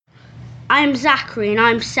I'm Zachary and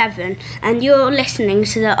I'm 7, and you're listening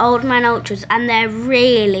to the Old Man Ultras, and they're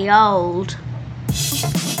really old.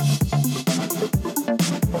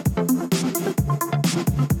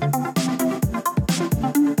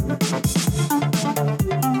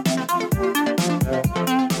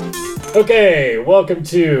 Okay, welcome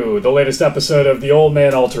to the latest episode of the Old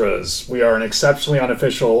Man Ultras. We are an exceptionally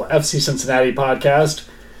unofficial FC Cincinnati podcast.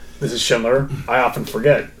 This is Schindler. I often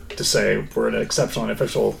forget to say we're an exceptionally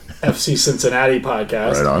unofficial FC Cincinnati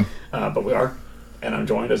podcast. Right on. But we are. And I'm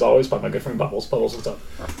joined, as always, by my good friend Bubbles. Bubbles, what's up?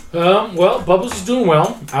 Well, Bubbles is doing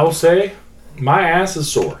well. I will say my ass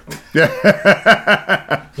is sore.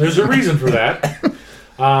 There's a reason for that.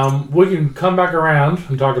 We can come back around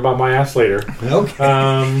and talk about my ass later.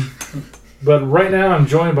 Okay. But right now I'm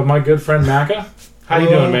joined by my good friend Macca. How you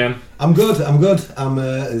doing, man? I'm good.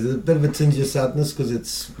 There's a bit of a tinge of sadness because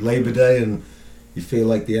it's Labor Day and you feel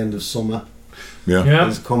like the end of summer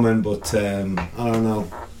is coming. But I don't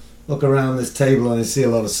know. Look around this table and I see a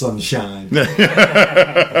lot of sunshine.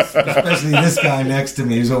 Especially this guy next to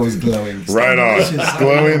me who's always glowing. Right on.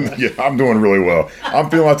 Glowing. Yeah, I'm doing really well. I'll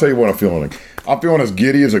tell you what I'm feeling. I'm feeling as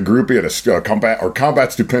giddy as a groupie at a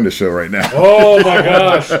Combat Stupendous show right now. Oh my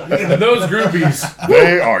gosh. And those groupies.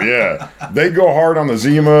 They are, they go hard on the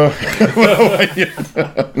Zima.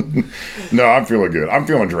 No, I'm feeling good. I'm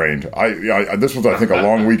feeling drained. This was, I think, a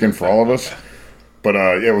long weekend for all of us. But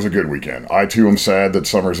it was a good weekend. I, too, am sad that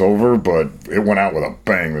summer's over, but it went out with a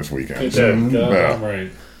bang this weekend. It did.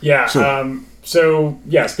 Right. Yeah. So,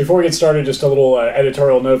 yes, before we get started, just a little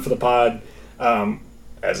editorial note for the pod.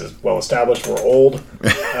 As is well established, we're old.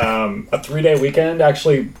 A 3-day weekend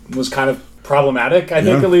actually was kind of problematic, I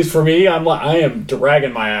think, at least for me. I am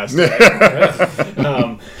dragging my ass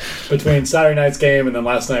today. Between Saturday night's game and then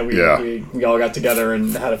last night we all got together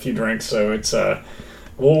and had a few drinks, so it's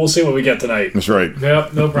we'll see what we get tonight. That's right.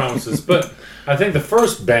 Yep, no promises. But I think the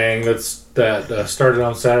first bang that started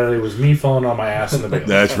on Saturday was me falling on my ass in the bed.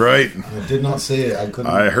 That's right. I did not see it.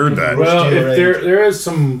 I heard that. Well, if there is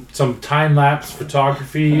some time-lapse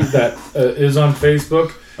photography that is on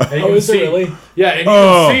Facebook. And you can see, really? Yeah,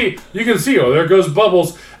 and you can see, there goes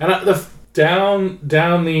Bubbles. And down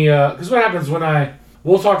the... Because what happens when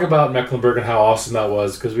we'll talk about Mecklenburg and how awesome that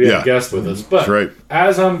was, because we had a guest with us. But that's right.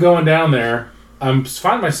 As I'm going down there, I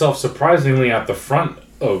find myself surprisingly at the front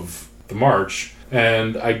of the march.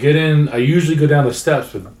 And I get in, I usually go down the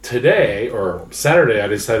steps, but today, or Saturday, I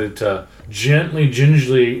decided to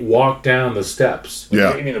gingerly walk down the steps.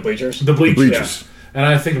 Yeah. You mean the bleachers? The bleachers. bleachers. Yeah. And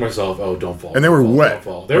I think to myself, don't fall. And they were wet. Don't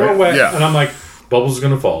fall. They were wet, Yeah. and I'm like, Bubbles is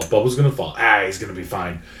going to fall. Bubbles is going to fall. He's going to be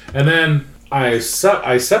fine. And then I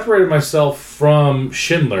separated myself from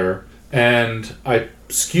Schindler, and I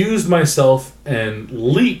excused myself and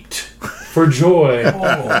leaped for joy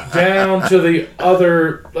down to the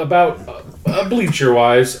other, about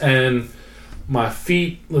bleacher-wise, and my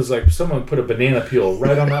feet was like someone put a banana peel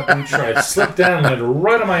right on that bleacher. I slipped down and landed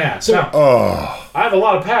right on my ass. Now, I have a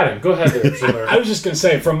lot of padding. Go ahead there, Schindler. I was just going to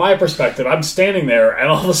say, from my perspective, I'm standing there, and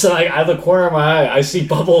all of a sudden, out of the corner of my eye, I see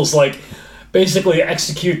Bubbles, basically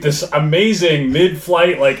execute this amazing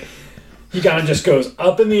mid-flight, he kind of just goes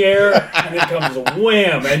up in the air, and it comes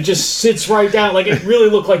wham, and just sits right down. It really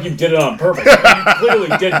looked like you did it on purpose. You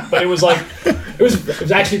clearly didn't, but it was it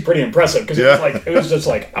was actually pretty impressive, because it was just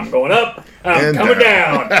I'm going up, and I'm coming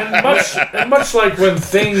down. And much like when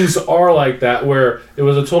things are like that, where it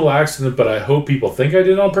was a total accident, but I hope people think I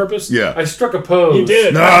did it on purpose. Yeah. I struck a pose. You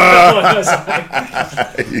did.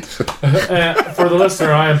 For the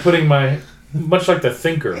listener, I am putting much like the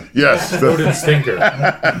thinker. Yes. Loaded stinker.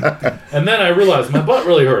 And then I realized my butt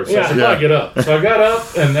really hurts. So I said, I get up. So I got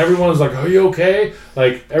up, and everyone was like, are you okay?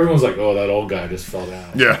 Everyone's like, that old guy just fell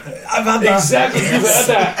down. Yeah. I've had that. Exactly. You've had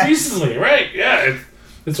that recently, right? Yeah.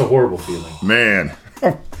 It's a horrible feeling. Man.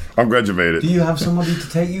 I'm glad you made it. Do you have somebody to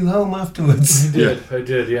take you home afterwards? I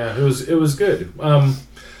did, yeah. It was good.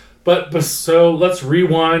 But so let's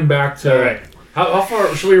rewind back to... All right. How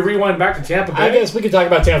far should we rewind back to Tampa Bay? I guess we could talk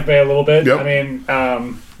about Tampa Bay a little bit. Yep. I mean,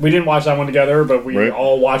 we didn't watch that one together, but we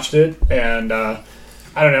all watched it, and I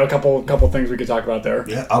don't know, a couple things we could talk about there.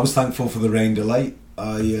 Yeah, I was thankful for the rain delay.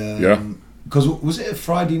 Because was it a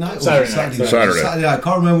Friday night? Or Saturday was it night. Saturday night. I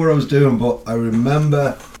can't remember what I was doing, but I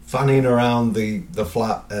remember fanning around the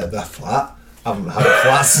flat. I haven't had a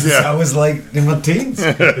flat since I was in my teens.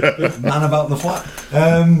 Man about the flat.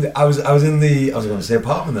 I was in the, I was going to say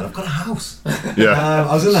apartment then. I've got a house. Yeah.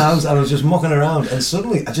 I was in the house and I was just mucking around, and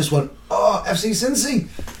suddenly I just went, FC Cincy.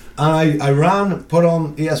 And I ran, put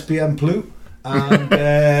on ESPN Plus,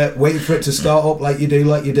 and waited for it to start up like you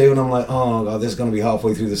do. And I'm like, oh God, this is going to be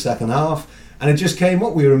halfway through the second half. and it just came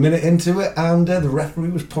up. We were a minute into it, and the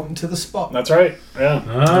referee was pointing to the spot. That's right. Yeah.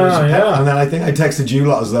 Yeah. And then I think I texted you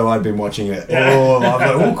lot as though I'd been watching it. Yeah. Oh, I was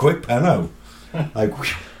like, oh, quick penno. Like,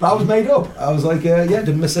 but I was made up. I was like, yeah,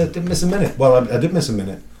 didn't miss a minute. Well, I did miss a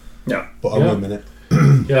minute, Yeah. but only a minute.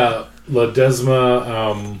 Yeah,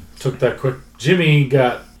 Ledesma took that quick. Jimmy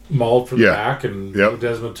got mauled from the back, and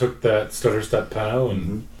Ledesma took that stutter step penalty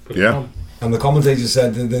and put it home. And the commentators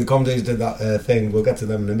said, the commentators did that thing, we'll get to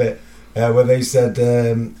them in a bit, where they said,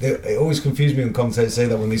 it always confused me when commentators say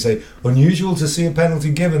that, when they say, unusual to see a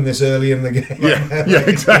penalty given this early in the game. Yeah,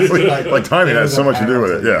 exactly. Like timing has so much to do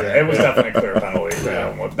with it. Yeah. It was definitely a clear penalty.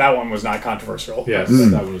 That one was not controversial. Yes,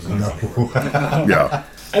 that was not. Yeah.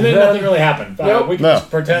 And then nothing really happened. We can just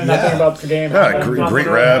pretend nothing about the game. Yeah, great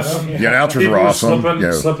refs. The announcers were awesome.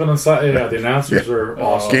 Slipping inside. Yeah, the announcers were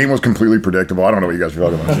awesome. Game was completely predictable. I don't know what you guys were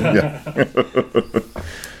talking about.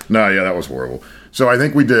 Yeah. That was horrible. So I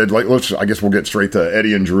think we did. I guess we'll get straight to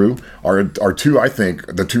Eddie and Drew, our two. I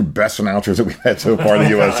think the two best announcers that we've had so far in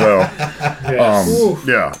the USO.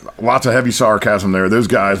 Yes. Lots of heavy sarcasm there. Those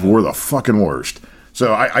guys were the fucking worst.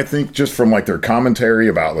 So I think just from their commentary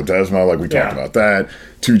about Ledesma, we talked about that,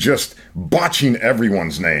 to just botching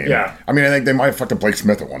everyone's name. Yeah. I mean, I think they might have fucking Blake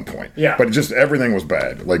Smith at one point. Yeah. But just everything was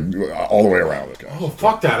bad, all the way around. Oh,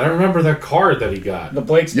 fuck that. I remember that card that he got. The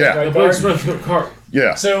Blake Smith Yeah. The Blake Smith card.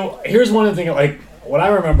 Yeah. So here's one of the things, what I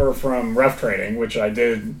remember from ref training, which I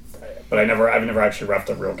did, but I've never actually reffed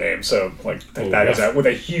a real game. So that is with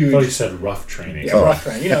a huge. I thought you said rough training. Yeah, rough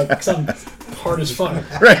training. Because I'm hard as fuck.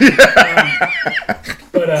 Right.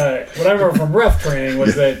 But what I remember from ref training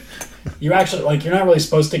was that you actually you're not really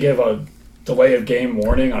supposed to give a delay of game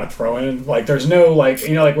warning on a throw-in. There's no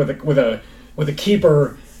with a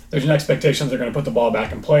keeper, there's an expectation they're going to put the ball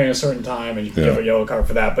back in play in a certain time, and you can give a yellow card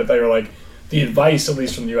for that. But they were the advice, at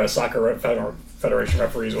least from the U.S. Soccer Federation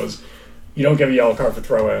referees, was you don't give a yellow card for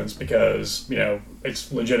throw-ins because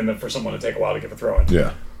it's legitimate for someone to take a while to give a throw-in.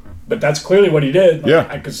 Yeah. But that's clearly what he did.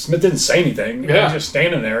 Because Smith didn't say anything. He was just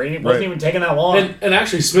standing there. He wasn't even taking that long. And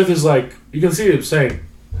actually, Smith is you can see him saying,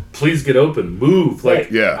 please get open, move.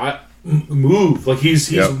 Move.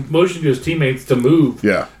 He's motioning to his teammates to move.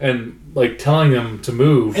 Yeah. And telling them to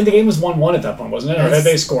move. And the game was 1-1 at that point, wasn't it? Or had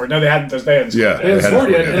they scored? No, they hadn't scored. Yeah. They hadn't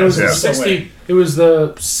scored yet, and it was Yeah. It was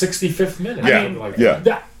the 65th minute.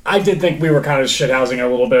 Yeah. I did think we were kind of shithousing a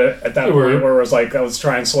little bit at that point, where it was let's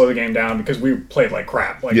try and slow the game down because we played like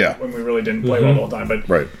crap. When we really didn't play well the whole time.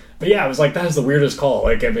 But yeah, it was that is the weirdest call.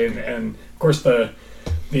 And of course the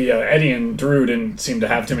Eddie and Drew didn't seem to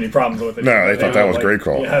have too many problems with it. No, they thought that was a great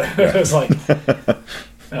call. Yeah, it was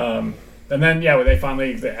and then when they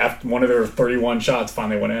finally, after one of their 31 shots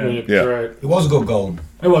finally went in. Yeah. Right. It was a good goal.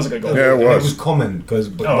 It was a good goal. Yeah, it was. It was coming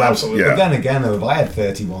absolutely. But then again, if I had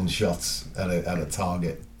 31 shots at a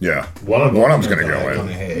target, Yeah. One of them's going to go in.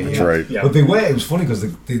 That's right. Yeah. But it was funny because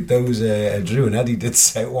those Drew and Eddie did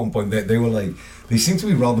say at one point that they were they seemed to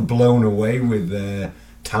be rather blown away with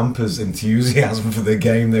Tampa's enthusiasm for the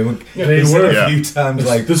game. They said a few times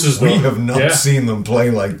we have not seen them play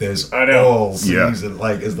like this all season.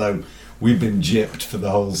 As though we've been gypped for the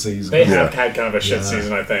whole season. They have had kind of a shit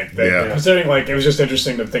season, I think. Considering it was just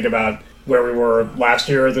interesting to think about where we were last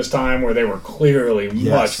year at this time, where they were clearly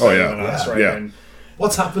much better than us, right? Yeah. And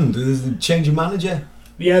what's happened? Did they change of manager?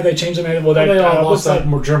 Yeah, they changed the name. Well, they all lost that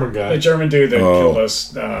more German guy. The German dude that killed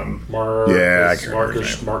us.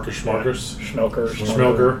 Marcus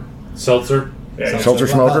Schmelker. Seltzer. Yeah, Seltzer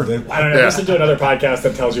Schmelker? I don't know. Listen to another podcast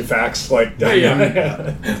that tells you facts.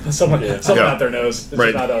 Someone out there knows.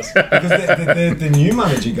 It's not us. Because the new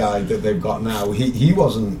manager guy that they've got now, he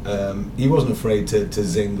wasn't afraid to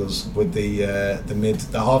zing us with the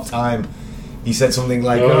half time. He said something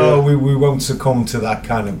like, we won't succumb to that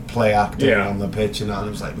kind of play acting on the pitch, and I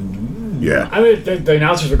was like, ooh. Yeah. I mean, the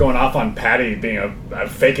announcers were going off on Patty being a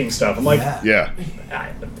faking stuff. I'm like,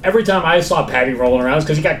 every time I saw Patty rolling around, it's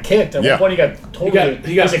because he got kicked. At one point, he got totally,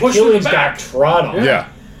 his Achilles got trod on. Yeah.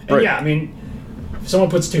 And I mean, if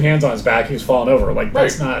someone puts two hands on his back, he's falling over.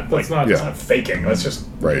 That's not faking. That's just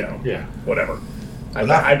whatever.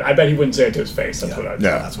 I bet he wouldn't say it to his face. That's what I'd say.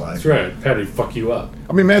 That's why. That's right. Patty, fuck you up.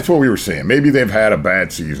 I mean, that's what we were saying. Maybe they've had a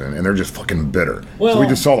bad season and they're just fucking bitter. Well, so we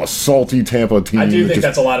just saw a salty Tampa team. I do think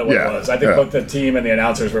that's a lot of what it was. I think both the team and the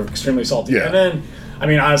announcers were extremely salty. Yeah. And then, I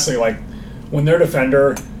mean, honestly, when their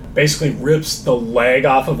defender basically rips the leg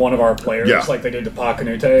off of one of our players, like they did to Pa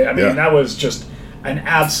Canute, I mean, that was just an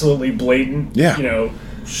absolutely blatant,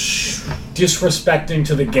 disrespecting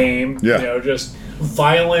to the game. Yeah. Just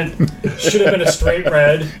violent, should have been a straight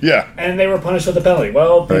red. Yeah. And they were punished with a penalty.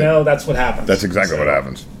 Well, you Right. know, that's what happens. That's exactly So, what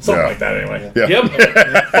happens. Something Yeah. like that, anyway. Yeah. Yep.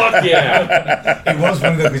 Fuck yeah. It was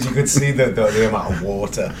funny because you could see the amount of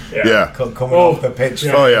water Yeah. coming off the pitch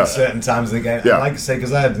Oh, yeah. at certain times of the game. Yeah. And like I say,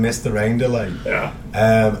 because I had missed the rain delay. Yeah.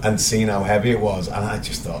 And seen how heavy it was, and I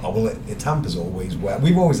just thought, oh well, Tampa's always wet.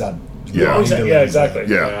 We've always had Yeah. rain Yeah, delays exactly.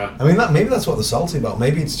 there. Yeah. I mean, maybe that's what they're salty about.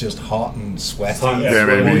 Maybe it's just hot and sweaty, Hot, yeah,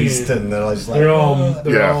 maybe. moist, and they're just like, They're all "Oh."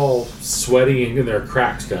 Yeah. sweaty and their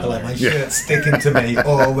cracks down I like my there. shirt sticking to me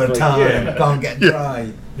all the Like, time. yeah. Can't get dry.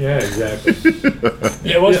 Yeah, exactly.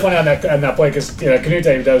 Yeah, it was funny on that play because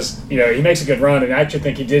Canute does, he makes a good run, and I actually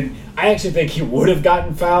think he would have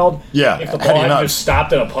gotten fouled. Yeah, if the had ball he hadn't not- just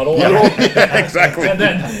stopped in a puddle. Yeah, exactly. And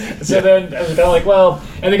then I was kind of like, well,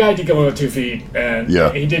 and the guy did come in with 2 feet, and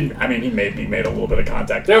Yeah. he didn't. I mean, he made a little bit of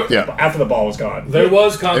contact there Yeah. after the ball was gone. There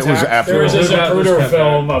was contact. It was after There was a There's Zapruder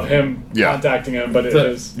film of him Yeah. contacting him, but it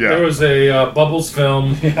was Yeah. There was a Bubbles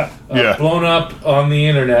film Yeah. blown up on the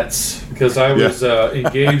internets because I was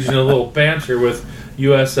engaged in a little banter with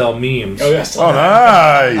USL memes. oh yes, Oh,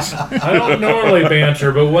 nice. I don't normally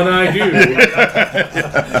banter, but when I do,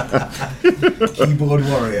 Keyboard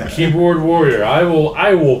warrior. keyboard warrior, I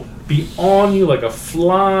will be on you like a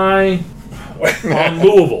fly on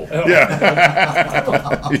Louisville.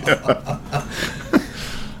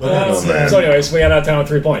 So anyways, we had out of town with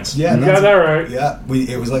 3 points. Yeah, You got that right. Yeah,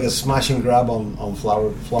 it was like a smash and grab on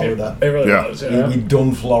Florida. It really Yeah. was. We Yeah.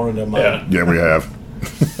 done Florida, man. Yeah. Yeah, we have.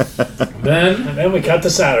 Then And then we cut to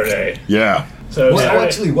Saturday. Yeah. So Well, Saturday-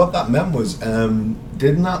 actually, what that meant was,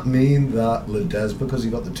 didn't that mean that Ledez, because he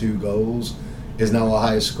got the 2 goals, is now a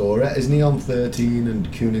higher scorer? Isn't he on 13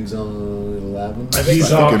 and Koenig's on 11? I think he's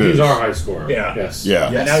so. it is. our high scorer. Yeah. Yes. Yeah.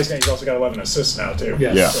 And now he's also got 11 assists now too.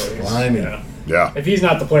 Yes. Yeah. So he's, Blimey. Yeah. If he's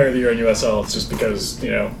not the player of the year in USL, it's just because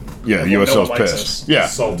Yeah, no USL's one likes pissed. us. Yeah.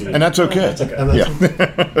 Salty. And that's okay. That's okay. And that's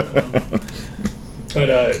Yeah.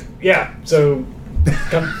 But yeah,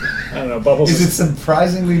 come, I don't know. Bubbles Is it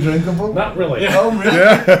surprisingly drinkable? Not really. Yeah. Oh, really?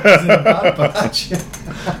 Is it a bad batch?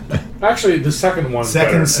 Actually, the second one.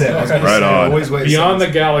 Second sip. I was gonna Right say, on. always wait Beyond the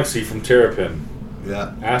second Galaxy from Terrapin,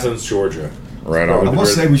 Yeah. Athens, Georgia. Right I on.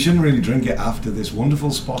 must say, we shouldn't really drink it after this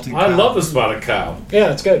wonderful spotted I cow. love the spotted cow.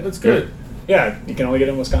 Yeah, it's good. It's good. Yeah, you can only get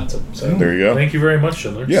it in Wisconsin. So There you go. Thank you very much,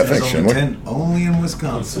 Schindler. Yeah, Says thanks, on the Schindler. tin, only in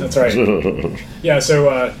Wisconsin. that's right. Yeah,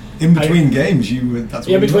 so In between games, you would. That's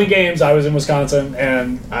what in you between did. games, I was in Wisconsin,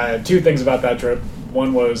 and I had 2 things about that trip.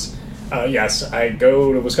 One was, yes, I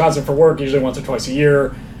go to Wisconsin for work usually once or twice a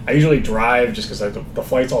year. I usually drive just because the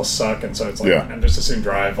flights all suck, and so it's like Yeah. I'm just as soon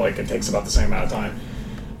drive. Like it takes about the same amount of time,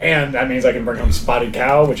 and that means I can bring home Spotted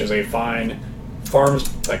Cow, which is a fine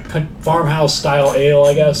farmhouse style ale,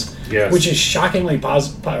 I guess. Yes. Which is shockingly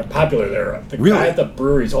popular there. The Really? guy at the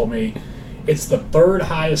brewery told me it's the 3rd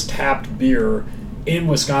highest tapped beer in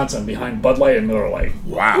Wisconsin behind Bud Light and Miller Lite.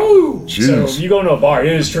 Wow. So Jeez. you go into a bar,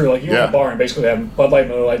 it is true. Like you go Yeah. to a bar and basically have Bud Light,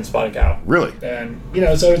 Miller Lite, and Spotted Cow. Really? And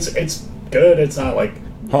so it's good. It's not like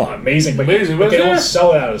amazing, but, Amazing, but but they yeah. don't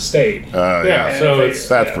sell it out of state. Yeah, so And it's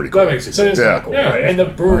That's yeah. pretty cool. that makes it So good. it's Yeah. kind of cool, Yeah. right? And the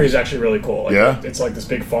brewery is actually really cool. Like, Yeah? it's like this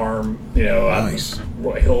big farm, Nice.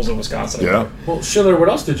 on hills of Wisconsin. Yeah. Well, Schindler, what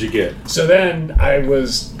else did you get? So then I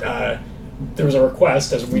was there was a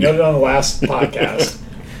request, as we noted on the last podcast.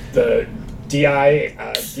 The DI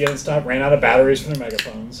Stop ran out of batteries for their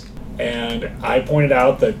megaphones, and I pointed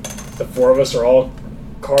out that the 4 of us are all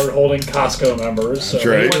card-holding Costco members. So That's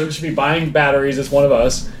right. anyone who should be buying batteries is one of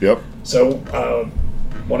us. Yep. So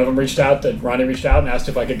one of them Ronnie reached out and asked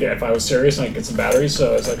if I was serious and I could get some batteries.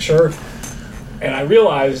 So I was like, sure. And I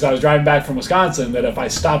realized I was driving back from Wisconsin that if I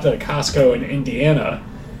stopped at a Costco in Indiana,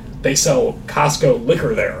 they sell Costco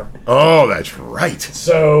liquor there. Oh, that's right.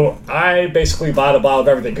 So I basically bought a bottle of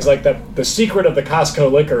everything because like the secret of the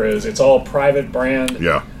Costco liquor is it's all private brand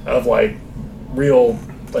Yeah. of like real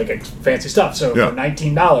like fancy stuff. So Yeah. for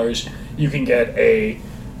 $19 you can get a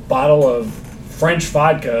bottle of French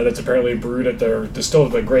vodka that's apparently brewed at their distilled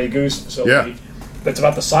at the Grey Goose facility. Yeah. That's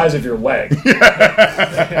about the size of your leg.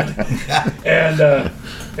 and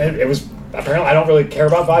it was apparently I don't really care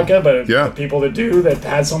about vodka, but Yeah. the people that do that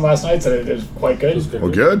had some last night said it is quite good,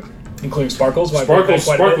 Well, good. including Sparkles. who I drank Sparkles,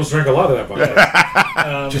 quite a bit. Sparkles drink a lot of that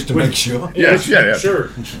vodka. Just to make sure. Yes, yeah. Sure.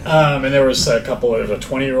 And there was a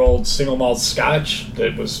 20-year-old single malt Scotch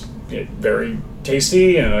that was very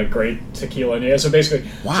tasty and a great tequila. And yeah, so basically,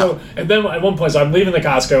 Wow. So and then at one point, so I'm leaving the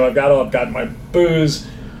Costco. I've got my booze,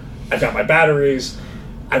 I've got my batteries,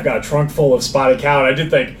 I've got a trunk full of Spotted Cow. And I did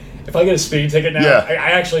think if I get a speeding ticket now, Yeah.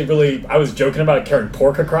 I actually I was joking about carrying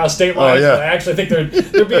pork across state lines. yeah. But I actually think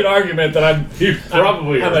there'd be an argument that I'm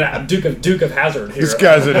probably I'm are. a Duke of Hazard here. This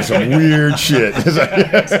guy's into some weird shit. Exactly.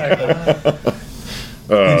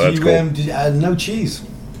 That's Did you, cool. no cheese?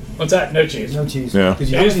 What's that? No cheese. No cheese. Yeah. Did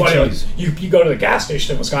you It is have funny. any Like, cheese? you go to the gas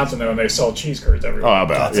station in Wisconsin though, and they sell cheese curds Oh, everywhere. how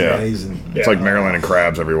about That's yeah. amazing. It's Yeah. like Maryland and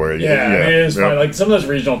crabs everywhere. Yeah, it is Yep. funny. Like some of those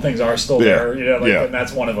regional things are still Yeah. there, you know. Like, Yeah. and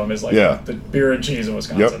that's one of them is like Yeah. the beer and cheese in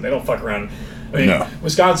Wisconsin. Yep. They don't fuck around. I mean, No.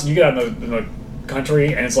 Wisconsin, you get out in the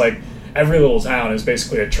country, and it's like every little town is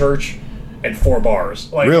basically a church and 4 bars.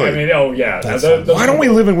 Like, Really? I mean, oh yeah. That's- those Why don't we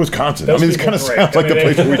people- live in Wisconsin? I those mean, this people kind of break. sounds like I the mean,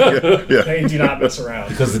 place where we yeah. They do not mess around.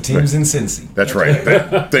 Because the team's in Cincy. That's right.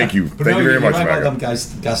 Thank you. But Thank you very you're much, right about Maggie.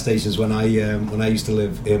 them gas stations. When I used to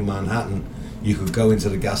live in Manhattan, you could go into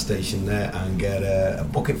the gas station there and get a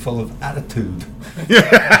bucket full of attitude.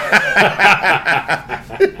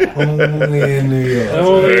 Only in New York.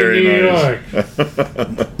 Only in Very New nice.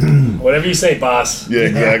 York. Whatever you say, boss. Yeah,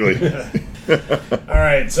 exactly. All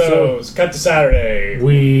right, so let's cut to Saturday.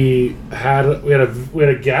 We had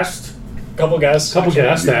a guest, Couple guests. couple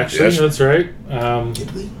guests actually. Yes. That's right.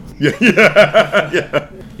 Did we?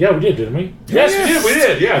 Yeah, we did, didn't we? Yes, we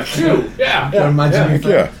did. Yeah, 2. Yeah. Can imagine you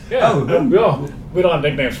Yeah. Yeah. Oh, no. we all. We don't have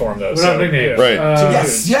nicknames for him though. We don't have nicknames. Right.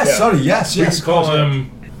 Yes, yes, Yeah. sorry, yes, We yes. can call of course,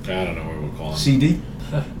 him. I don't know what we'll call him. CD.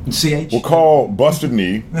 CH. We'll call Busted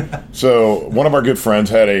Knee. So one of our good friends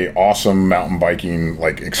had a awesome mountain biking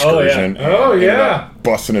like excursion. Oh, and yeah. ended up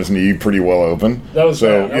busting his knee pretty well open. That was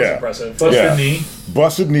so that was yeah. impressive. Busted Yeah. knee.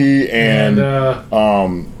 Busted Knee and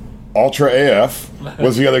Ultra AF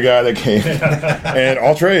was the other guy that came, and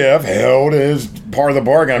Ultra AF held his part of the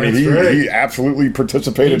bargain. I mean, That's he, right. he absolutely He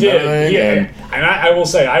participated in did. everything. Yeah. And And I will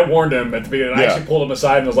say, I warned him at the beginning. I Yeah. actually pulled him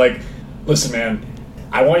aside and was like, "Listen, man,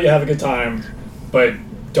 I want you to have a good time, but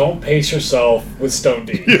don't pace yourself with Stone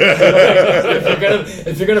D.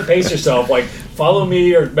 if you're gonna pace yourself, like follow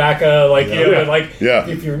me or Becca, like you know, Yeah. like Yeah.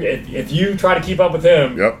 if you try to keep up with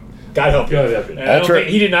him, yep. God help you. God help you. And I don't Ultra- think-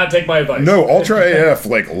 he did not take my advice. No, Ultra AF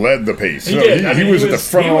like led the pace. He So did. I mean, he was he at the was-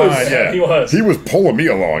 front he was- line. Yeah, he was. pulling me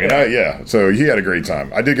along, and So he had a great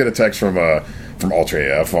time. I did get a text from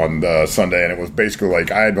Ultra AF on Sunday, and it was basically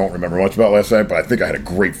like I don't remember much about last night, but I think I had a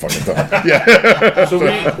great fucking time. Yeah, So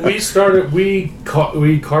we started. We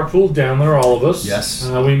carpooled down there, all of us. Yes.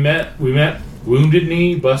 We met. Wounded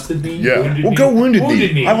Knee, Busted Knee. Yeah. Wounded We'll knee. go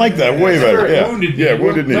Wounded Knee. I like that way better. Yeah. Wounded Yeah, Knee.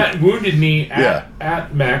 Wounded Knee. Met Wounded Knee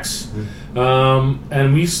at Max,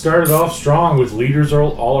 and we started off strong with leaders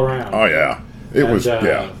all around. Oh yeah, it was And,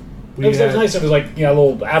 yeah. We It was had nice. It was like a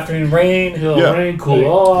little afternoon rain. a little Yeah. rain, cool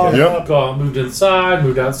off. Yep. Moved inside,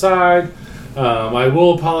 moved outside. I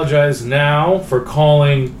will apologize now for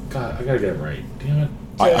calling. God, I gotta get it right. Damn it.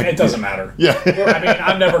 It doesn't matter. Yeah. I mean,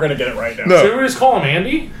 I'm never going to get it right now. No. Should we just call him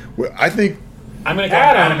Andy? Well, I think I'm going to call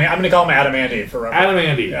Adam. him Adam. I'm going to call him Adam Andy forever. Adam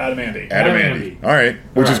Andy. Adam Andy. Adam Adam Andy. Andy. All right,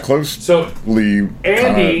 which is Right. closely So Andy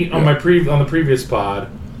kinda, on yeah. on the previous pod,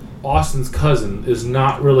 Austin's cousin is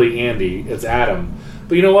not really Andy. It's Adam.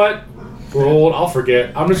 But you know what? We're old. I'll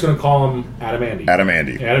forget. I'm just going to call him Adam Andy. Adam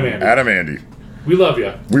Andy. Adam Andy. Adam Andy. We love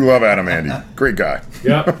you. We love Adam Andy. Great guy.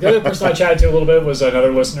 Yep. The other person I chatted to a little bit was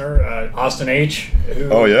another listener, Austin H. Who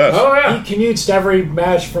Oh yes. Oh He yeah. commutes to every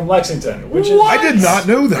match from Lexington, which is I did not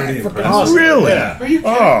know that. freaking awesome. Really? Yeah. Are you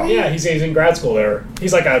kidding Oh. me? Yeah, he's in grad school there.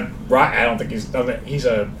 He's like I don't think he's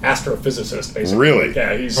a astrophysicist basically. Really?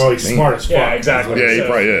 Yeah, he's Oh, he's smart as fuck. yeah, exactly. Yeah, he So-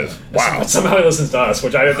 probably is. Wow. But somehow he listens to us,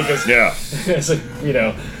 which I don't think is Yeah. is a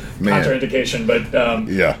Man. contraindication. But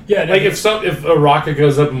Yeah. yeah, no, Like if a rocket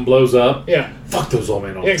goes up and blows up, yeah, fuck those old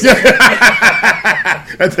man. exactly.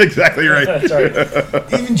 That's exactly right. That's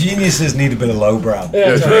right. Even geniuses need a bit of lowbrow.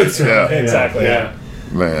 Yeah, that's right. That's right. Yeah. Exactly. Yeah.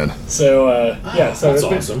 Man. So yeah, so That's it's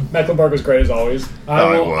been- awesome. Mecklenburg was great as always. I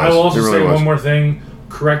Oh, it will, was. I will also It really say was. one more thing,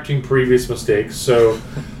 correcting previous mistakes. So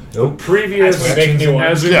Nope. previous As we make new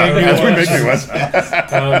ones. as we Yeah, make new as we ones.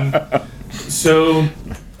 make new ones. So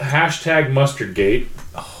hashtag Mustardgate.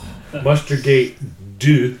 Mustardgate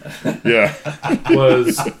do Yeah.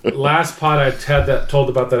 was last pod I told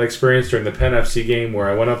about that experience during the Penn FC game where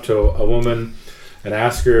I went up to a woman and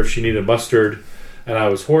asked her if she needed mustard, and I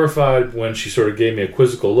was horrified when she sort of gave me a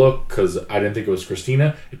quizzical look because I didn't think it was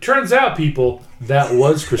Christina. It turns out, people, that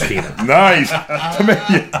was Christina. Nice.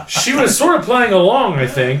 She was sort of playing along, I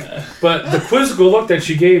think, but the quizzical look that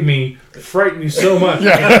she gave me frightened me so much.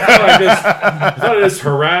 I thought I just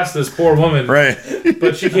harassed this poor woman. Right.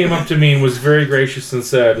 But she came up to me and was very gracious and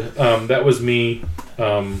said, that was me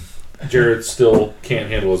Jared still can't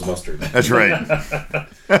handle his mustard. That's right. Is that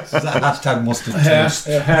hashtag mustard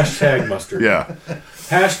Hashtag mustard. Yeah.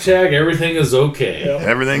 Hashtag everything is okay.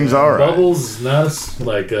 Everything's all right. Bubbles is not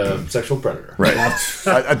like a sexual predator. Right.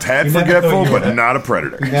 A tad You never forgetful, thought you but were. not a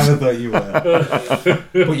predator. We never thought you were.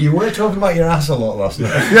 But you were talking about your ass a lot last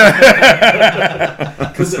night.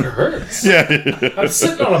 Because it hurts. Yeah. I'm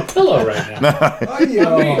sitting on a pillow right now. Oh, you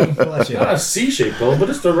bless you. Not a C-shaped pillow, but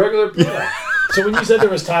just a regular pillow. So when you said there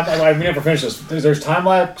was time, we never finished this. There's time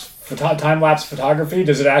lapse photography.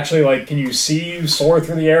 Does it actually can you see you soar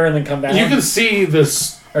through the air and then come down? You can see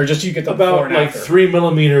this or just you get the before about and like after? 3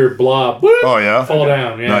 millimeter blob. Oh, yeah? Fall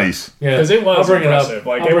down. Yeah. Nice. Yeah. Because it was I'll bring impressive. It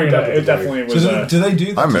up. I'll bring it up. It definitely was. So do they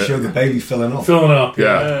do that to met- show the baby filling up? Filling up.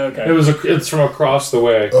 Yeah. Okay. It's from across the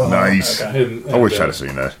way. Nice. Okay. And, I wish I'd uh, have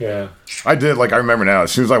seen that. Yeah. I did. I remember now.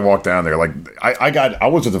 As soon as I walked down there, I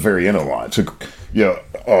was at the very end of the line. So,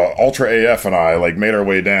 Ultra AF and I made our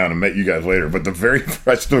way down and met you guys later. But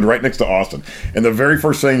I stood right next to Austin, and the very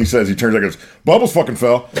first thing he says, he turns and goes, "Bubbles fucking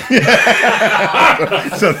fell."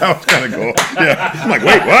 So that was kind of cool. Yeah, I'm like,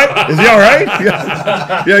 wait, what? Is he all right?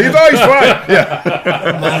 Yeah, he's always fine. Yeah,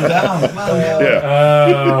 Man down. yeah.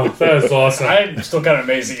 Oh, that's awesome. I'm still kind of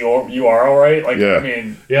amazed that you are all right. Yeah. I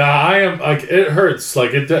mean, Yeah, I am. It hurts.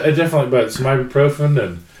 It definitely. But some ibuprofen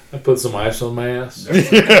and I put some ice on my ass.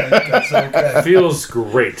 That's okay. Feels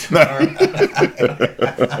great.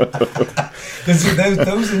 Because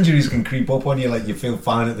those injuries can creep up on you, you feel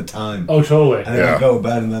fine at the time. Oh, totally. And then Yeah. you go to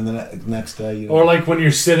bed, and then the next day, Or when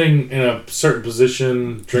you're sitting in a certain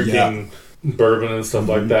position, drinking bourbon and stuff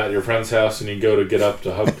like that at your friend's house, and you go to get up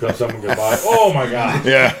to hug someone goodbye. Oh my god!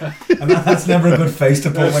 Yeah, and that's never a good face to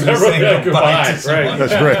put when you're Never saying a goodbye goodbye, to someone. right?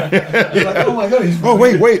 that's right. You're like, oh my god, he's Oh,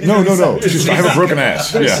 wait, no. It's just I have a broken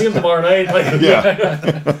ass. I see Yeah, him tomorrow night.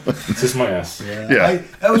 yeah, It's just my ass. yeah.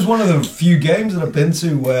 That was one of the few games that I've been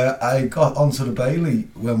to where I got onto the Bailey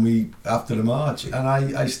after the march, and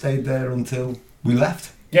I stayed there until we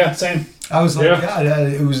left. Yeah, same. I was like, Yeah.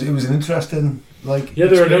 it was an interesting Yeah,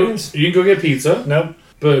 there are no. experience. You can go get pizza, Nope.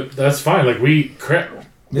 but that's fine.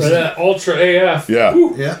 This is- That Ultra AF. Yeah.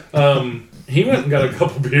 whew, Yeah, he went and got a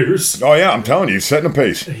couple beers. Oh yeah, I'm telling you, setting a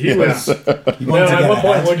pace. He was. you No, want to at get one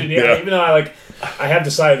point, ahead. even though I have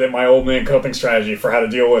decided that my old man coping strategy for how to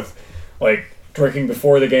deal with drinking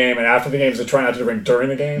before the game and after the game is to try not to drink during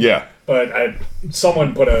the game. Yeah. But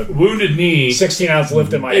someone put a Wounded knee. 16-ounce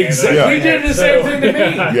lift in my Exactly. hand. Yeah. He did the same thing to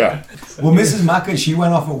me. Yeah, Well, Mrs. Macker, she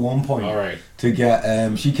went off at one point All right. to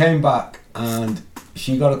get. She came back and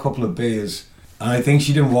she got a couple of beers, and I think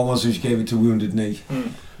she didn't want one, so she gave it to Wounded Knee.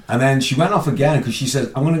 And then she went off again because she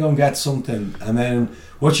said, "I'm going to go and get something." And then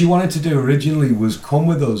what she wanted to do originally was come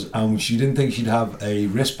with us, and she didn't think she'd have a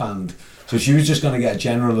wristband, so she was just going to get a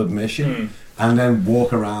general admission and then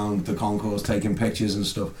walk around the concourse taking pictures and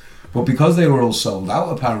stuff. But because they were all sold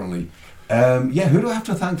out, apparently. Who do I have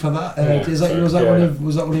to thank for that? Was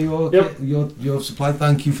that one of Yep. your supply?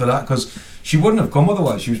 Thank you for that, because she wouldn't have come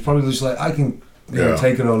otherwise. She was probably just like, I can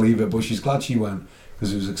take it or leave it, but she's glad she went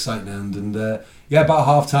because it was exciting. And about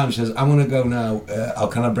half time she says, "I'm gonna go now.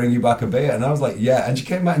 Can I bring you back a beer?" And I was like, "Yeah." And she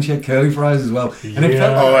came back and she had curly fries as well. And it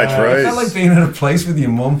felt Oh, like, that's it felt right. like being at a place with your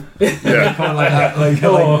mum. Yeah. Kind of like that.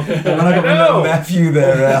 When I got my little nephew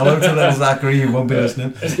there, hello to little Zachary, you won't be listening.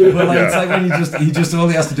 But it's like when he just all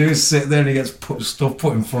he has to do is sit there and he gets stuff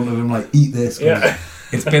put in front of him, like, eat this. Yeah.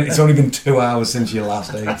 It's only been 2 hours since you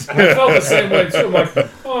last ate. I felt the same way too. I'm like,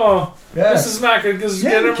 oh, Yeah. this is not good because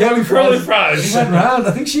Yeah, getting curly curly She fries. went round.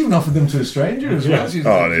 I think she even offered them to a stranger as well. Yeah. She was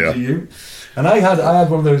Oh, like, yeah. to you. And I had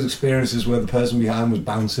one of those experiences where the person behind was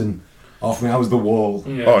bouncing off me. I was the wall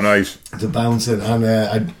Yeah. Oh, nice. to bouncing, and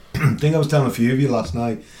I think I was telling a few of you last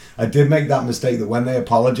night. I did make that mistake that when they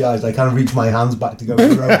apologised, I kind of reached my hands back to go,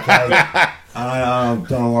 "You're okay." And I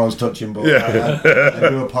don't know what I was touching, but Yeah. I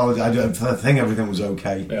do apologise. I think everything was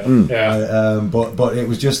okay. Yeah. But it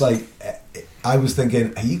was just like, I was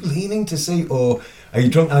thinking, are you leaning to see, or are you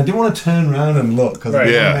drunk? And I didn't want to turn around and look because I Right.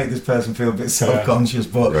 didn't Yeah. want to make this person feel a bit self-conscious.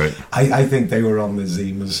 But Right. I think they were on the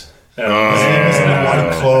Zimas. Oh,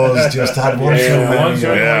 White claws just had one too Yeah, many. one's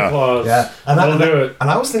your Yeah. claws. Yeah, and That'll do it. And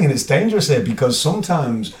I was thinking it's dangerous here because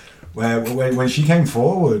sometimes when she came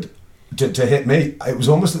forward to hit me, it was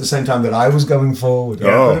almost at the same time that I was going forward.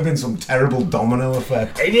 There Oh. could have been some terrible domino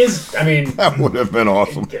effect. It is. I mean, that would have been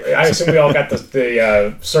awesome. I assume we all got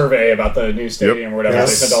the survey about the new stadium or whatever Yes,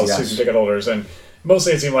 they sent all the yes. season ticket holders, and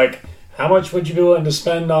mostly it seemed like, how much would you be willing to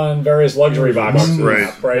spend on various luxury boxes?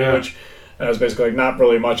 Right. Yeah. Which was basically not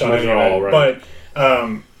really much on Not any at of all, it. right.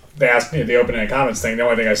 But they asked me the opening comments thing. The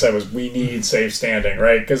only thing I said was, we need safe standing,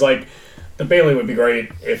 right? Because the Bailey would be great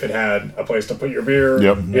if it had a place to put your beer.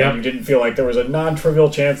 Yep. And Yep. you didn't feel like there was a non-trivial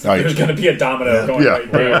chance that Right. there was going to be a domino going Yeah.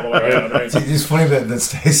 right all the way down. Right? It's funny that the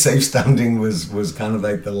safe standing was kind of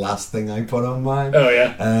like the last thing I put on mine. Oh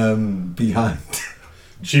yeah. Behind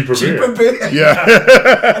Cheaper cheaper beer. beer. Yeah.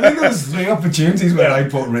 I think there was 3 opportunities where I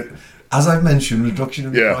put, as I've mentioned, reduction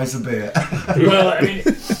in the Yeah. price of beer. Well, I mean,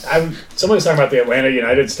 somebody's talking about the Atlanta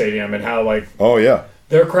United Stadium and how like Oh yeah.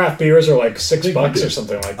 their craft beers are like $6 we or did.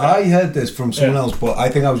 something like that. I heard this from someone Yeah. else, but I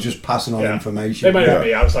think I was just passing on Yeah. information. It might Yeah. not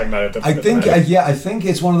be. I was talking about it. I think, I think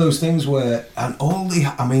it's one of those things where, and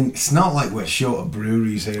I mean, it's not like we're short of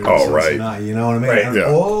breweries here in Oh, right. Cincinnati, you know what I mean? Right, And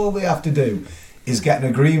yeah. all they have to do is get an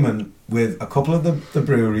agreement with a couple of the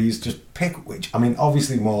breweries, just pick which. I mean,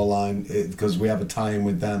 obviously More Lime, because we have a tie-in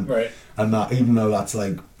with them. Right. And that, even though that's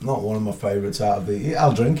like not one of my favourites out of the,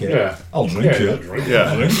 I'll drink it. Yeah. I'll drink Yeah, it. drink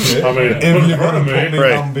Yeah. Drink it. I mean, If put it in you're front going of to me. put me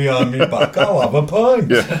Right. hand behind me back, I'll have a pint.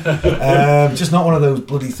 Just not one of those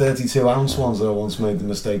bloody 32-ounce ones that I once made the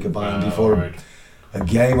mistake of buying before right. a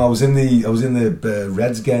game. I was in the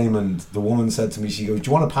Reds game, and the woman said to me, she goes, "Do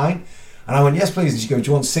you want a pint?" And I went, "Yes, please." And she goes, "Do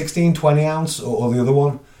you want 16, 20 ounce or the other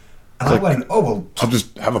one?" And I went, "Oh well." I'll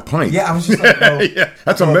just have a pint. Yeah, I was just like, well, Yeah,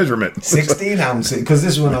 that's a measurement. 16 ounce, because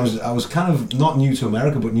this is when I was kind of not new to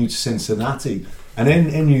America, but new to Cincinnati, and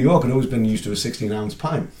in New York I'd always been used to a 16-ounce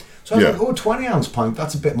pint. So I was Yeah. like, "Oh, 20-ounce pint,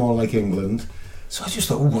 that's a bit more like England." So I just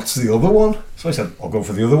thought, "Oh, what's the other one?" So I said, "I'll go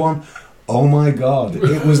for the other one." Oh my god,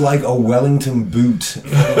 it was like a Wellington boot.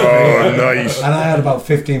 Oh, nice. And I had about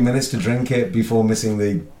 15 minutes to drink it before missing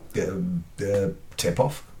the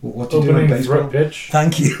tip-off. What do you do in Opening baseball? throat pitch.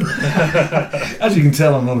 Thank you. As you can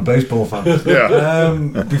tell, I'm not a baseball fan.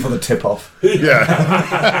 Yeah. Before the tip-off. Yeah.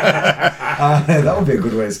 That would be a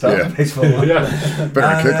good way to start Yeah. a baseball. Yeah. Better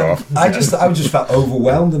And, kickoff. I just felt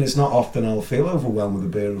overwhelmed, and it's not often I'll feel overwhelmed with a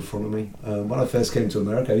beer in front of me. When I first came to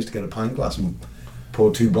America, I used to get a pint glass and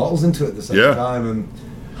pour 2 bottles into it at the same Yeah. time, and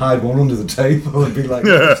hide one under the table and be like,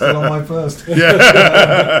 Yeah. "I'm still on my first."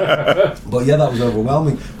 Yeah. But yeah, that was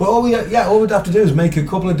overwhelming. But all we'd have to do is make a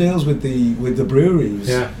couple of deals with the breweries,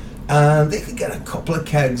 Yeah. and they could get a couple of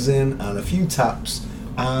kegs in and a few taps.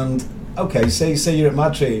 And okay, say you're at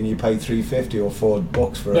Madtree and you pay $3.50 or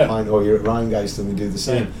 $4 for a Yeah. pint, or you're at Rheingeist and we do the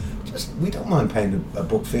same. We don't mind paying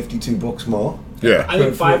 $1.50, $2 more. Yeah. I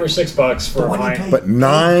think $5 or $6 for But a when you pint. pay But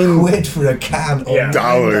 $9 for a can, or Yeah.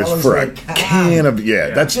 dollars for a can of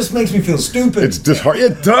that that's just makes me feel stupid. it's just hard.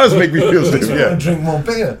 It does make me feel Makes me stupid. want to Yeah. drink more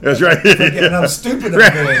beer. That's right. Getting how stupid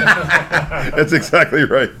I'm feeling. That's exactly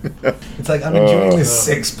right. It's like I'm enjoying this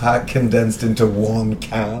 6-pack condensed into 1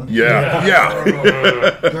 can. Yeah. Yeah.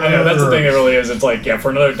 I know, that's the thing. It really is. It's like, yeah, for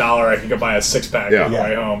another $1, I could go buy a 6-pack Yeah. on the Yeah.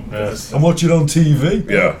 way home. Yeah, And watch it on TV.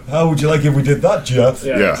 Yeah. How would you like if we did that, Jeff?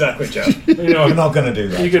 Yeah. exactly, Jeff. You know, You're not going to do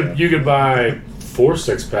that. you could buy 4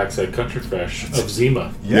 6-packs at Country Fresh of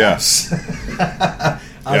Zima. Yes. As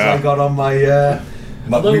Yeah. I got on my,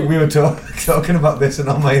 we were talking about this, and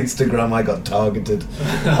on my Instagram I got targeted.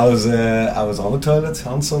 I was on the toilet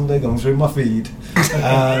on Sunday going through my feed,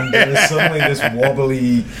 and there was suddenly this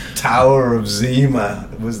wobbly tower of Zima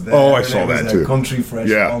was there. Oh, I and saw it was that a too. Country Fresh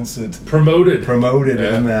Yeah. sponsored. Promoted. It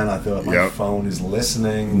in there, and I thought my Yep. phone is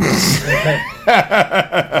listening.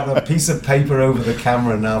 Got a piece of paper over the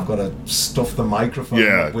camera, and now I've got to stuff the microphone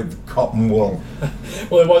Yeah. up with cotton wool.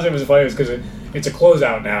 Well, it was funny because it's a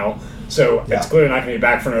closeout now, so Yeah. it's clearly not going to be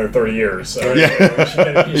back for another 30 years. So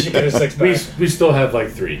Yeah. you should get a 6-pack. We still have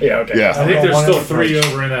like 3. Yeah, okay. Yeah. I think I've got there's one still in the 3 fridge.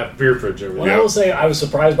 over in that beer fridge over Well, there. I will say I was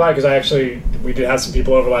surprised by it because we did have some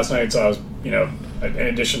people over last night, so I was, in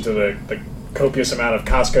addition to the copious amount of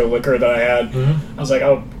Costco liquor that I had, I was like,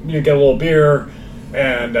 oh, get a little beer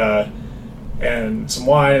and some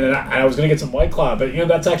wine, and I was going to get some White Claw, but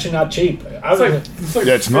that's actually not cheap. I was It's like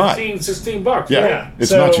Yeah, it's not. 16 bucks. Yeah. right?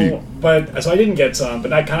 It's not cheap. But so I didn't get some,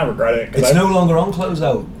 but I kind of regret it. 'cause It's I- no longer on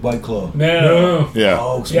closeout, White Claw. no. Yeah.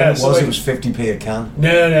 Oh, because Yeah, when it so was, like- it was 50p a can.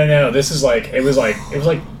 No. This is like it was like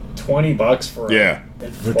 $20 for Yeah. a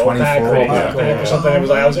 24 12-pack or 8-pack pack. or something.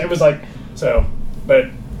 It was like so, but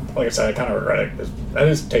like I said, I kind of regret it. That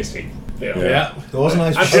is tasty. Yeah. There was a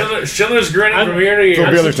nice. Schindler's grinning I'm- from ear to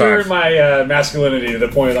There'll be ear. other I've secured times. my masculinity to the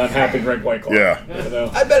point that I'm happy to drink White Claw. Yeah.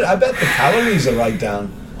 I bet the calories are right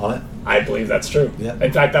down on it. I believe that's true. Yeah.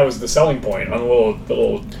 In fact, that was the selling point on the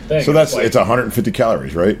little thing. So that's like, it's 150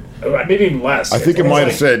 calories, right? maybe even less. I think it was might have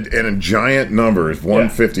like- said in a giant number is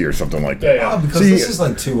 150 or something like Yeah, that. yeah. Oh, because See, this is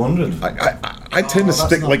like 200. I tend to that's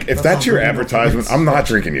stick not- like if that's that's not your good enough. advertisement, I'm not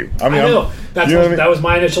drinking you. I mean, I know. I'm, That's you know what, what I mean? that was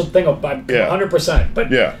my initial thing. I'm Yeah. 100%.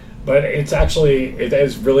 But Yeah. But it's actually it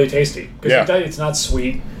is really tasty because Yeah. it's not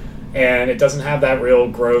sweet, and it doesn't have that real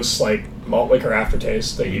gross like malt liquor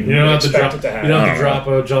aftertaste that you, You don't have to expect drop. it to have. You don't have to drop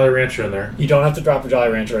a Jolly Rancher in there. You don't have to drop a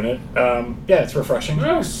Jolly Rancher in it. Yeah, it's refreshing.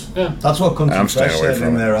 Yes. Yeah. That's what Country I'm staying Fresh away said from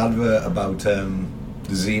in it. their advert about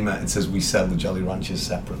the Zima. It says we sell the Jolly Ranchers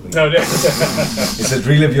separately. No, It says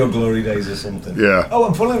relive your glory days or something. Yeah. Oh,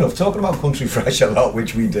 and funnily enough, talking about Country Fresh a lot,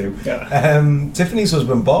 which we do. Yeah. Tiffany's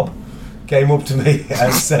husband Bob came up to me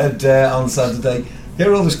and said on Saturday,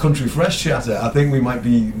 "Hear all this Country Fresh chatter. I think we might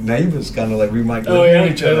be neighbours, kind of like we might Oh, live yeah,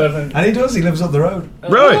 near each they other." live in- And he does. He lives up the road.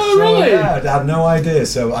 Really? Oh, really? Yeah, I had no idea,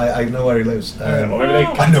 so I know where he lives. Well, maybe they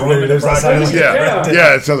I know where he lives. That sounds like Yeah, Yeah.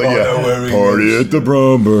 yeah, it sounds like, Oh, no, where he Party lives. at the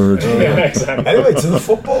Brombirds. Yeah, exactly. Anyway, to the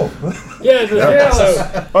football.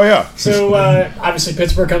 Oh, yeah. So obviously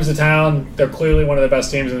Pittsburgh comes to town. They're clearly one of the best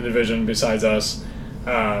teams in the division besides us.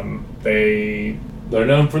 They're They're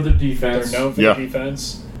known for their defense. known for Yeah. the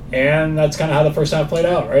defense, and that's kind of how the first half played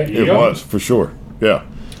out, right? It Yeah. was, for sure. Yeah.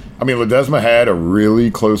 I mean, Ledesma had a really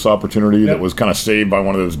close opportunity Yep. that was kind of saved by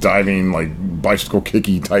one of those diving, like, bicycle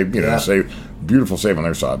kicky type, Yeah. save. Beautiful save on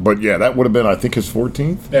their side. But, yeah, that would have been, I think, his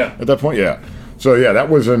 14th Yeah. at that point. Yeah. So, yeah, that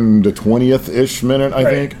was in the 20th-ish minute, I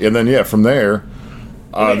Right. think. And then, yeah, from there,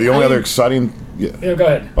 the only other exciting... Yeah. Yeah, go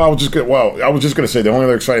ahead. I was just gonna say the only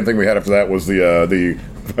other exciting thing we had after that was the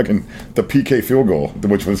PK field goal,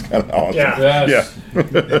 which was kind of awesome. Yeah. Yes.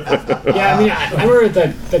 Yeah, I mean, I remember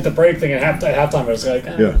that the break thing at halftime. I was like,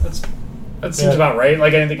 Yeah. that seems about right.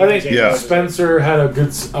 Like I think. I think Yeah. Spencer had a one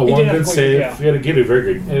did have good a- save. yeah. He had a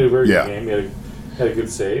very good Yeah. game. He had a good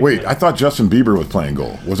save. Wait, I thought Justin Bieber was playing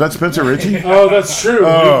goal. Was that Spencer Ritchie? Oh, that's true.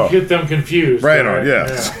 Oh. You get them confused. Right on, yeah.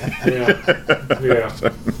 Yeah.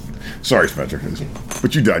 Sorry, Spencer,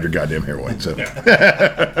 but you dyed your goddamn hair white. So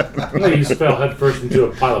Well, you fell headfirst into a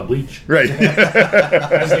pile of bleach. right.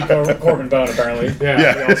 As did Corbin Bone, apparently.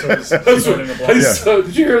 Yeah. He also was thrown in the blood. Yeah. So,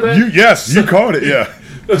 did you hear that? You caught it. Yeah.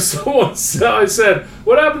 Someone said, I said,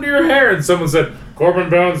 "What happened to your hair?" And someone said, "Corbin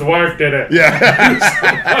Bone's wife did it."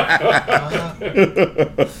 Yeah.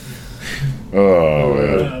 Oh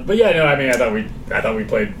man. But yeah, no, I mean, I thought we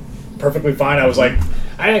played perfectly fine. I was like,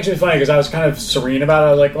 I actually funny because I was kind of serene about it.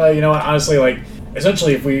 I was like, well, you know what? Honestly, like,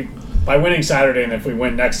 essentially, if we by winning Saturday and if we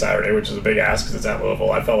win next Saturday, which is a big ask because it's at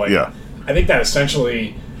Louisville, I felt like, Yeah. I think that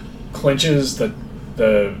essentially clinches the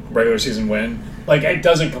regular season win. Like, it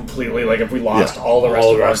doesn't completely, like, if we lost Yeah. all the rest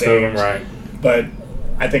All of the our rest of them, games, right? but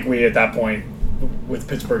I think we at that point, with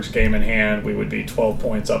Pittsburgh's game in hand, we would be 12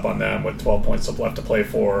 points up on them with 12 points left to play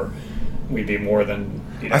for. We'd be more than,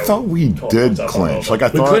 I thought we 12 did points up on clinch. Louisville. Like I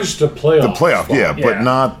We thought clinched the playoff. the playoff, spot. yeah, but Yeah.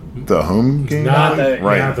 not the home game. Not the-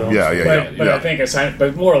 right. not the home Yeah. spot. But I think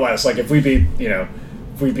but more or less, like if we beat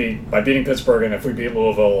by beating Pittsburgh and if we beat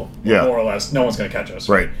Louisville, Yeah. more or less, no one's going to catch us.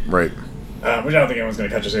 Right. Which I don't think anyone's going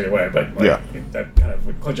to catch us either way. But like, Yeah. that kind of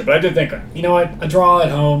would clinch it. But I did think, you know what, a draw at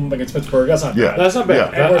home against Pittsburgh, that's not Yeah. bad. That's not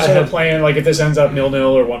bad. Yeah. And we're I sort of had- playing like if this ends up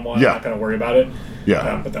 0-0 or 1-1, Yeah. I'm not going to worry about it.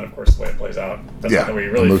 Yeah. But then of course the way it plays out, that's not the way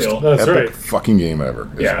you really the most feel. That's epic right. fucking game ever.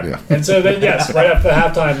 Yeah. And so then yes, right after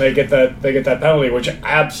halftime they get that penalty, which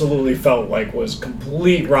absolutely felt like was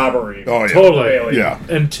complete robbery. Oh yeah. Totally. Bailey. Yeah.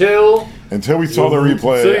 Until Until we saw the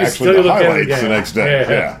replay, Until you actually the look at it highlights again. the next day.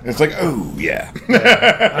 Yeah. Yeah. It's like, oh yeah.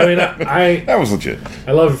 I mean, I That was legit.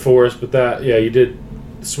 love it for us, but you did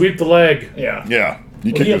sweep the leg. Yeah. Yeah.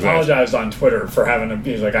 You Well, kicked he his ass. apologized on Twitter for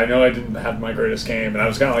he's like, I know I didn't have my greatest game, and I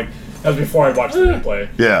was kind of like, that was before I watched the replay.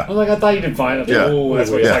 Yeah. I was like, I thought you did fine. I was Yeah. like, oh, that's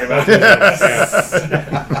what you're Yeah. talking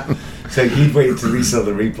about. So he'd wait until he saw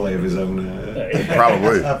the replay of his own.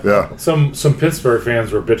 Probably. Yeah. Some Pittsburgh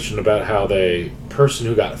fans were bitching about how the person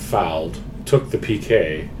who got fouled took the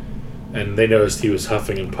PK, and they noticed he was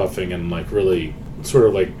huffing and puffing and like really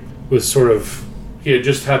he had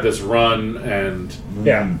just had this run and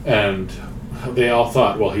they all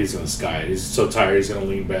thought, well, he's going to sky it. He's so tired, he's going to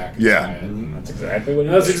lean back. And Yeah. sky it. And That's exactly what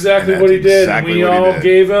he that's did. exactly And what he that's did. exactly and we what he all did.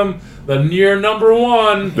 gave him the near number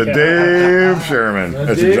one. The Dave Sherman. The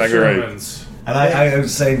That's Dave exactly right. Shermans. And I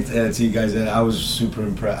was saying to you guys, I was super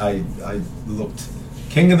impressed. I looked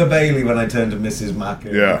King of the Bailey when I turned to Mrs. Mack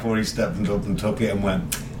before he stepped up and took it and went,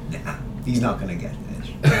 nah, he's not going to get this.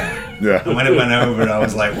 Yeah. And when it went over, I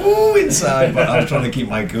was like, ooh, inside. But I was trying to keep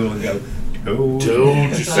my cool and go, Don't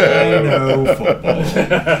you say I know football.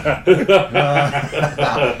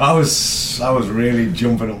 I was really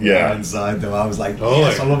jumping up and Yeah. down inside though. I was like, Oh,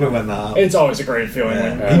 yes, yeah. I love it when that happens. It's always a great feeling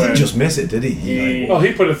Yeah. when He didn't just miss it, did he? He- Oh,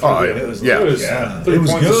 he put it through. Oh, yeah. It was, Yeah. It was, Yeah. 3 It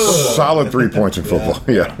was points. good. Solid 3 points in football.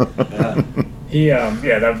 Yeah. he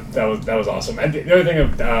that was awesome. And the other thing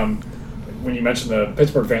of when you mentioned the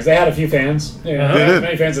Pittsburgh fans, they had a few fans. Yeah, They not as did.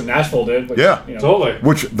 many fans as Nashville did. Which, Yeah. you know, Totally.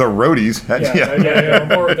 Which the roadies had.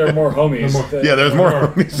 they're more homies. Yeah, there's more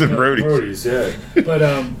homies than roadies. Roadies, yeah. But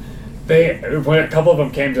when a couple of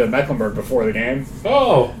them came to Mecklenburg before the game,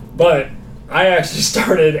 Oh, but I actually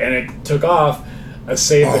started and it took off a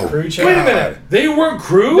Save the Crew chant. wait a minute. They weren't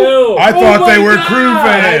crew? No. I thought my they were God. crew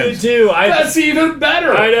I did fans. too. That's even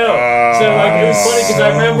better. I know. So like it was funny because I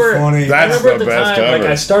So remember. funny. I That's remember at the the best time, like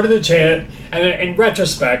ever. I started the chant, and then in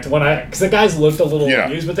retrospect, because the guys looked a little Yeah.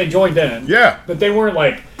 amused, but they joined in. Yeah. But they weren't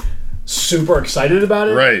like super excited about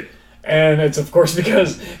it. Right. And it's of course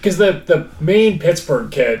because the main Pittsburgh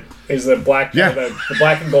kit is the black Yeah. the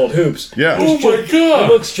black and gold hoops. Yeah. Oh my God. It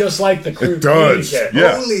looks just like the crew It does. kit.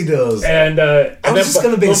 Yeah. Totally does. And I was just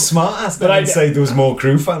going to be a smart ass but I- and say there was more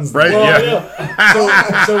crew fans. Right. Well, Yeah.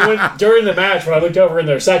 yeah. So when during the match, when I looked over in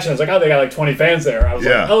their section, I was like, oh, they got like 20 fans there. I was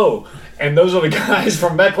Yeah. like, oh. And those are the guys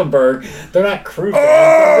from Mecklenburg. They're not crew fans.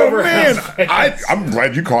 Oh they're River man, House fans. I'm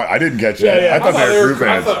glad you caught. I didn't catch Yeah, that. yeah. I thought they were crew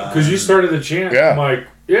fans. Because you started the chant. Yeah. I'm like,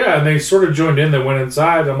 yeah, and they sort of joined in. They went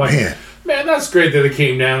inside. I'm like, Man. man, that's great that they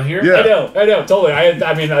came down here. Yeah. I know, totally.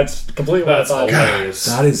 I mean, that's completely what I That's thought. hilarious.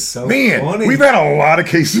 That is so Man, funny. we've had a lot of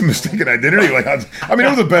cases of mistaken identity. Like, I mean, it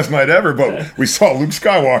was the best night ever. But we saw Luke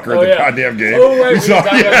Skywalker Oh, at the yeah. goddamn game. Oh, right, We we saw,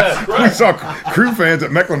 talked about that. we saw crew fans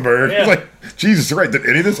at Mecklenburg. Yeah. It's like, Jesus, right? Did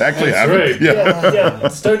any of this actually That's happen? right. Yeah. Yeah.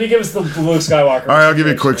 Stoney, give us the Luke Skywalker. All right, I'll give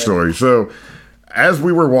you a quick story. So, as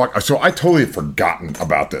we were walking, so I totally had forgotten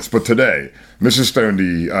about this, but today, Mrs.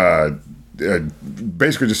 Stoney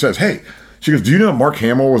basically just says, "Hey," she goes, "Do you know Mark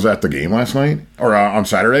Hamill was at the game last night or on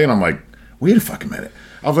Saturday?" And I'm like, "Wait a fucking minute."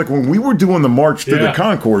 I was like, when we were doing the march through the Yeah.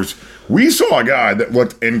 concourse, we saw a guy that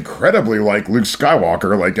looked incredibly like Luke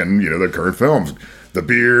Skywalker, like in the current films, the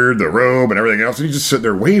beard, the robe, and everything else, and he's just sitting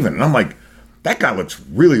there waving, and I'm like, that guy looks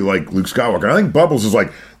really like Luke Skywalker. I think Bubbles is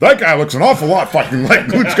like, that guy looks an awful lot fucking like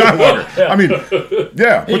Luke Skywalker. I mean,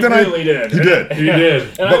 yeah. He But then really did. He did. He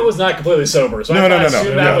did. And I was not completely sober, so No, I no, no, assumed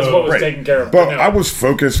no. that was what was Right. taken care of. But no. I was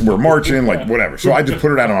focused. We're marching, like whatever. So I just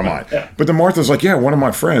put it out of my mind. But then Martha's like, yeah, one of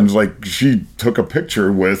my friends, like she took a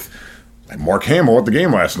picture with like, Mark Hamill at the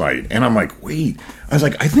game last night, and I'm like, wait. I was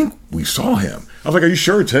like, I think we saw him. I was like, are you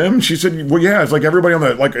sure it's him? She said, well, yeah. It's like everybody on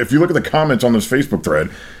the like. If you look at the comments on this Facebook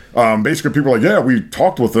thread. Basically, people are like, yeah, we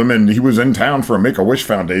talked with him, and he was in town for a Make-A-Wish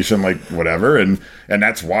Foundation, like whatever, and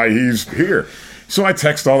that's why he's here. So I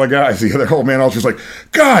text all the guys. The other old man, I was just like,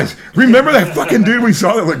 guys, remember that fucking dude we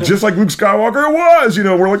saw that looked just like Luke Skywalker? It was,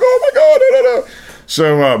 we're like, oh my god, da, da, da.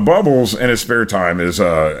 So Bubbles in his spare time is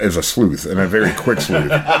a sleuth, and a very quick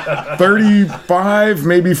sleuth. 35,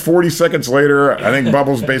 maybe 40 seconds later, I think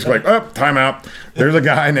Bubbles basically like, oh, time out. There's a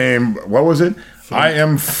guy named, what was it? I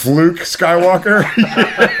am Fluke Skywalker,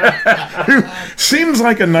 who seems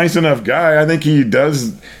like a nice enough guy. I think he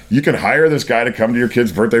does. You can hire this guy to come to your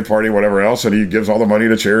kid's birthday party, whatever else, and he gives all the money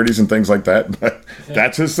to charities and things like that. But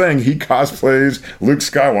that's his thing. He cosplays Luke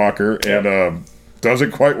Skywalker and does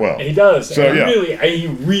it quite well. he does. So, And yeah. he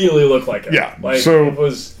really looked like him. Yeah, Like, so- it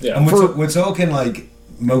was. Yeah. And we're talking like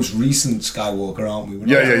most recent Skywalker, aren't we? We're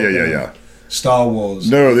not Yeah. talking Star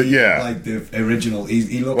Wars. No, yeah. Like the original.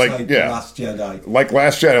 He looks Like, like yeah. the Last Jedi. Like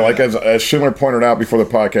Last Jedi, like as Schindler pointed out before the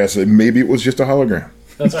podcast, maybe it was just a hologram.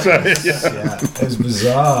 That's right. Yeah, it was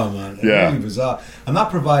bizarre, man. Yeah. Really bizarre. And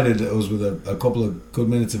that provided us with a couple of good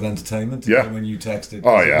minutes of entertainment today Yeah. when you texted.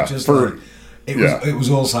 Oh, It was yeah. just For- like, it yeah. was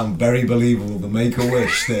all sound very believable. The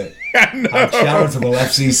Make-A-Wish that how charitable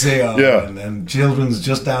FCC are, Yeah. and children's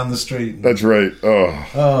just down the street. That's right. Oh.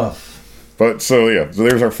 Oh, But so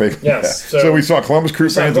there's our fake. Yes, So, so- we saw Columbus Crew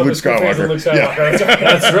fans and Luke Columbus Crew fans Skywalker. and Luke Skywalker. Yeah. That's right.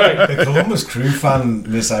 That's right. the Columbus Crew fan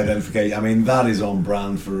misidentification. I mean, that is on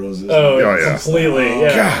brand for us. Isn't Oh, it? Oh, yeah. completely.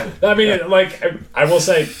 Yeah. I mean, like, I will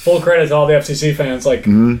say, full credit to all the FCC fans. Like,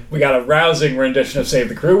 we got a rousing rendition of "Save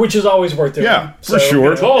the Crew," which is always worth doing. Yeah, So, for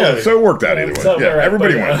sure. totally. Yeah, so it worked out either way. So, Yeah, right,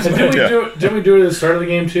 everybody but, wins. yeah. Didn't we do it at the start of the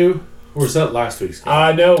game too? Or was that last week's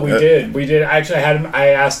game? No, we did. We did. Actually, I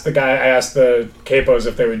asked the capos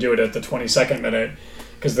if they would do it at the 22nd minute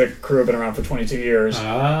because the crew have been around for 22 years.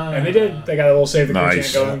 And they did. They got a little Save the Crew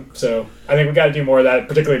Nice. chant going. So I think we got to do more of that,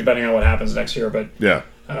 particularly depending on what happens next year. But Yeah.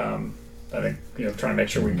 I think trying to make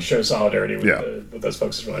sure we show solidarity with, Yeah. with those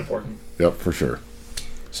folks is really important. Yep, for sure.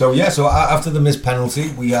 So after the missed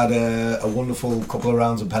penalty, we had a wonderful couple of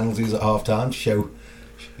rounds of penalties at half time to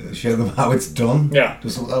show them how it's done. Yeah.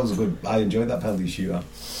 That was a good. I enjoyed that penalty shootout.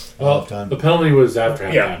 Well, half time. the penalty was after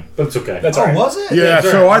halftime, Yeah. but it's okay. That's Oh, all right. was it? Yeah,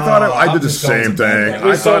 sure. so I thought I I've did the just gone same to bed. thing.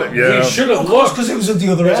 I thought, We yeah. should Of have course, looked. because it was at the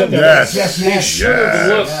other end. Yes. Yes. Should have Yes.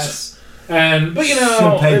 looked. Yes. But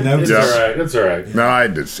Should've paid notice. it's all right. It's all right. No, I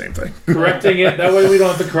did the same thing. Correcting it that way we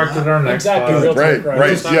don't have to correct it our next Exactly. pod. Real time Right, correct. right,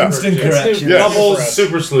 Real time yeah. Instant correct. correction. Yeah. Bubbles,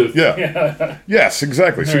 super sleuth. Yeah. Yes,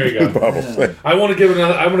 exactly. There you Super go. Bubbles. I want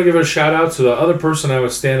to give a shout out to the other person I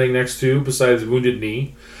was standing next to besides Wounded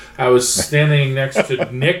Knee. I was standing next to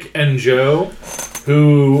Nick and Joe,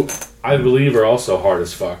 who I believe are also hard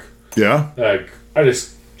as fuck. Yeah. Like, I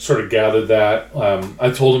just sort of gathered that.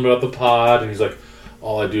 I told him about the pod, and he's like,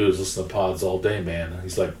 all I do is listen to pods all day, man. And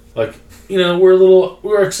he's like,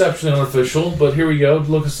 we're exceptionally unofficial, but here we go.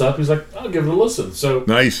 Look us up. He's like, I'll give it a listen. So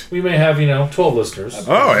Nice. we may have 12 listeners.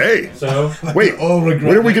 Oh, hey. So Wait, all regret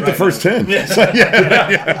where did we it get the right first 10?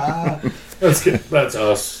 Yeah. that's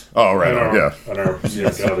us. Oh, right. And our, Yeah. and our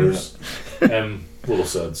others and little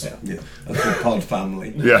suds. Yeah, that's the pod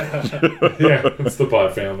family. Yeah. Yeah, it's the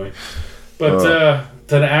pod family. But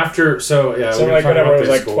then after, So we're like gonna talk whatever, about it was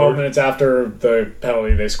they like 12 scored. minutes after the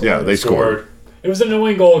penalty they scored. Yeah, they scored. It was an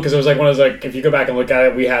annoying goal because it was like one of those, like, if you go back and look at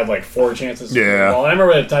it, we had like 4 chances. To Yeah. score the ball. And I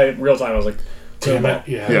remember at real time, I was like, Damn it.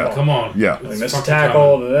 Yeah. Come on. Yeah. They It's missed a fucking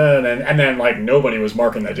tackle, time. and then like nobody was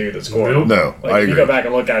marking that dude that scored. Nope. No, Like I if you agree. go back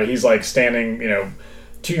and look at it, he's like standing,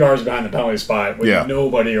 2 yards behind the penalty spot with Yeah.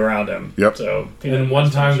 nobody around him. Yep. So And one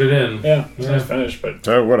timed it in. Yeah, Yeah. it's finished, but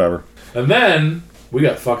So, whatever. And then we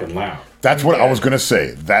got fucking loud. That's what I was gonna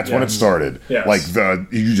say. That's when it Yes. started. Yes. Like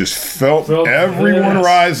you just felt everyone yes.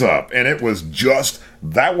 rise up, and it was just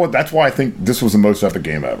that. That's why I think this was the most epic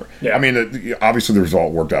game ever. Yeah. I mean, obviously the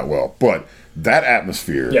result worked out well, but that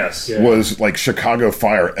atmosphere Yes. Yeah. was like Chicago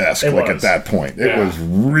Fire-esque. It Like was. at that point, it Yeah. was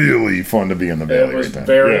really fun to be in the it Bailey. was right then.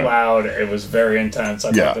 very Yeah. loud. It was very intense.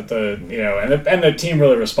 I Yeah. thought that and the team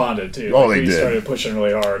really responded too. Oh, Like, they we did. started pushing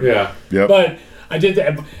really hard. Yeah. Yep. But I did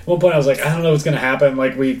at one point. I was like, I don't know what's going to happen.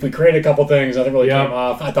 Like we created a couple things. Nothing really Yeah. came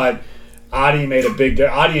off. I thought Adi made a big.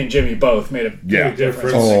 Adi and Jimmy both made a Yeah. big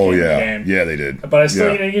difference. Oh in the yeah, game. yeah, they did. But I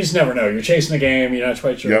still, Yeah. you just never know. You're chasing the game. You're not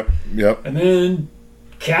quite sure. Yep. And then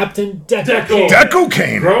Captain Deco. Deco. Deco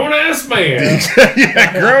came. Grown ass man.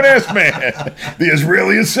 Yeah, grown ass man, the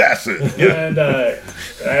Israeli assassin. Yeah. And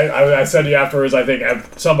I said to you afterwards, I think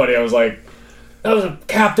somebody, I was like, that was a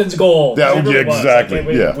captain's goal. That- It really was. exactly,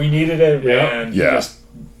 Like, yeah. we needed it, Yeah. and Yeah.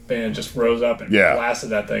 just rose up and Yeah. blasted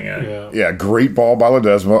that thing in. Yeah. Yeah, great ball by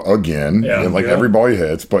Ledesma again. Yeah. And like Yeah. every ball he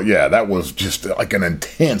hits. But yeah, that was just like an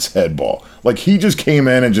intense head ball. Like he just came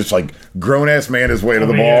in and just like grown ass man his way to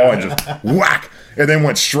the ball Yeah. and just whack. And then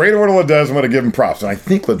went straight over to Ledesma to give him props. And I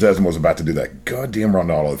think Ledesma was about to do that goddamn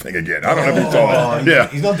Ronaldo thing again. I don't know if you saw that. Yeah.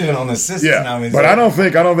 He's not doing it on assists now. Yeah. Is But he? I don't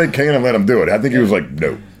think Kane let him do it. I think he was like,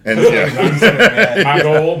 no. And yeah. My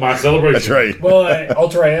goal, my celebration. That's right. Well,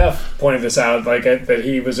 Ultra AF pointed this out, like that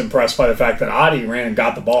he was impressed by the fact that Adi ran and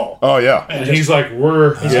got the ball. Oh yeah. And he's like, he He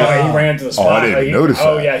ran to the spot. I didn't Like, notice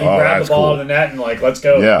Oh that. yeah, he Oh, grabbed that's the ball cool. in the net and like, let's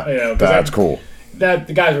go. Yeah. 'cause That's cool. That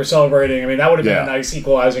the guys were celebrating. I mean, that would have been Yeah. a nice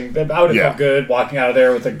equalizing. That would have Yeah. felt good walking out of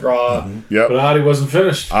there with a draw. Yep. But Adi wasn't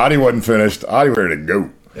finished. Adi wasn't finished. Adi was ready to go.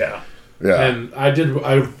 Yeah. Yeah. And I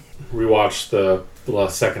rewatched the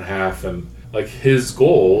last second half, and like his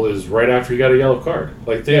goal is right after he got a yellow card.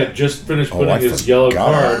 Like they had just finished putting I his yellow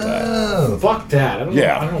forgot card. about that. Oh. Fuck that. I don't Yeah.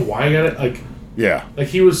 know. I don't know why he got it. Yeah. Like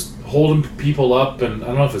he was holding people up, and I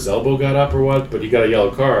don't know if his elbow got up or what, but he got a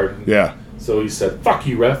yellow card. Yeah. So he said, "Fuck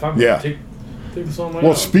you, ref. I'm Yeah. gonna take this on my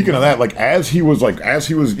Well, own." speaking of that, like as he was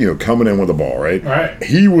coming in with the ball, right? Right.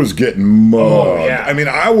 He was getting mugged. Oh, yeah. I mean,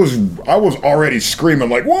 I was already screaming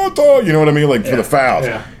like, "What the?" You know what I mean? Like for the fouls.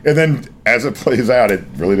 Yeah. And then as it plays out, it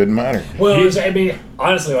really didn't matter. Well, I mean,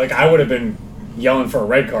 honestly, like I would have been yelling for a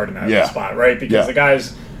red card in that Yeah. spot, right? Because Yeah. the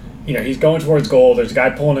guy's, he's going towards goal. There's a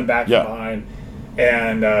guy pulling him back Yeah. from behind,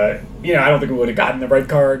 and I don't think we would have gotten the red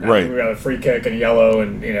card. I Right. think we got a free kick and a yellow,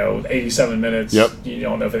 and 87 minutes. Yep. You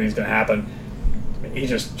don't know if anything's going to happen. He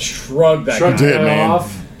just shrugged that Shrugged guy. Did man?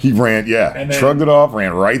 off. He ran, And then- shrugged it off,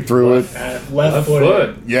 ran right through it. Left Left foot.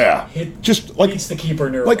 foot. Yeah, Hit- just like Beats the keeper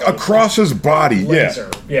near across his body. laser.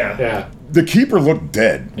 Yeah. Yeah. The keeper looked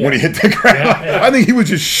dead when he Yeah. hit the ground. Yeah. I think he was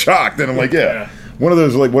just shocked, and I'm like, Yeah. One of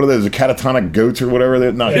those, catatonic goats or whatever.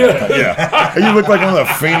 Not yeah. He looked like one of the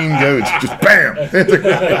fainting goats. Just bam.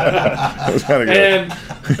 That was kind of good. And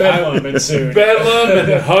Bedlam ensued. bedlam and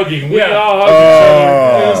then hugging. We Yeah. all hugged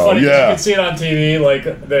each It was funny 'cause yeah. you could see it on TV, like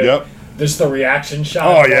Yep. just the reaction shot.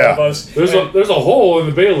 Oh, of all yeah. of us. other. There's a hole in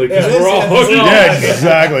the Bailey because Yeah, we're all there's- hugging. Yeah,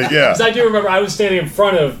 exactly. Yeah. 'Cause I do remember I was standing in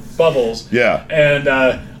front of Bubbles. Yeah. And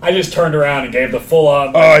I just turned around and gave the full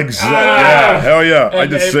on. Oh, exactly. Yeah. Hell yeah. I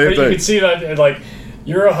And, just and, same but you thing. could see that, and, like,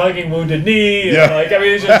 you're a hugging wounded knee. And, Yeah. like, I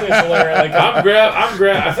mean, it's hilarious. Like,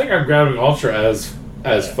 I think I'm grabbing Ultra as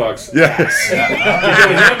fucks. Yeah.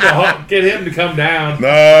 Get him to come down.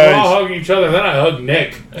 Nice. We're all hugging each other. Then I hug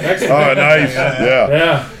Nick. Next Oh, nice. Yeah.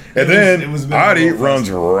 Yeah. And it was a then bit Adi more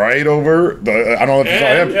runs right over the. I don't know if you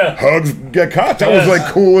saw him. Yeah. Hugs get caught. That was Yes.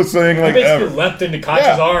 like coolest thing he like basically ever. leapt into Koch's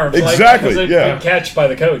Yeah, arms. exactly, Like, it was a yeah. good catch by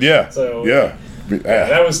the coach. Yeah. So, yeah. Yeah,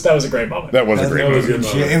 That was a great moment. that was a great That was movie.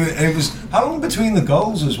 good good shit. It was how long between the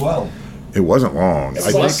goals as well? It wasn't long. It's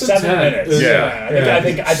I like think less than 7 10. minutes.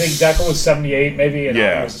 Yeah. I think Decker was 78 maybe, and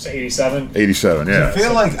Yeah. I was 87. 87. Yeah. I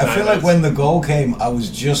feel like minutes. when the goal came, I was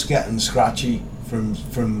just getting scratchy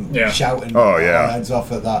from Yeah. shouting Oh, yeah. our heads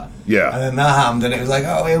off at that. Yeah. And then that happened, and it was like,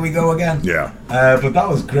 oh, here we go again. Yeah. But that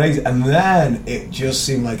was great, and then it just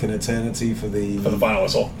seemed like an eternity for the Final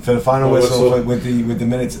whistle. final Whistle. whistle with the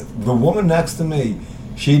minutes. The woman next to me,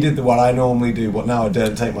 she did what I normally do, but now I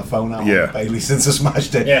don't take my phone out. Yeah. On Bailey since I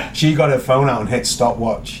smashed it. Yeah. She got her phone out and hit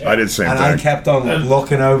stopwatch. I did the same and thing. I kept on And-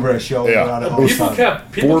 looking over her shoulder Yeah. at it all the People time.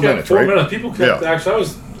 kept 4 minutes, 4 right? minutes. People kept Yeah. actually.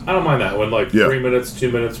 I don't mind that when like Yeah. 3 minutes,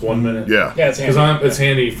 2 minutes, 1 minute. Yeah. Yeah, it's Because handy. it's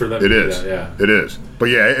handy for them. It to do is. that, yeah. It is. But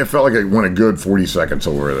yeah, it felt like it went a good 40 seconds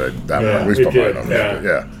over that Yeah, at least it on did, mine. yeah.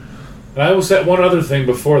 Yeah. And I will say one other thing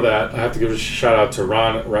before that. I have to give a shout out to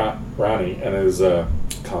Ronnie and his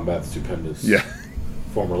combat stupendous Yeah.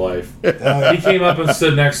 former life. He came up and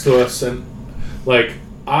stood next to us, and like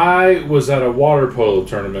I was at a water polo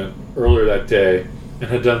tournament earlier that day and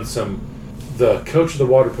had done some. The coach of the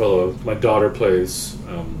water polo, my daughter plays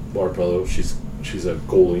water polo. She's a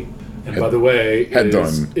goalie, and by the way, had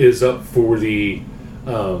is up for the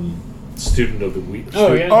student of the week.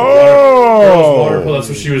 Oh, yeah. Girls water polo. Oh. That's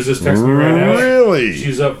what she was just texting me right now. Really?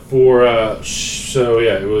 She's up for. So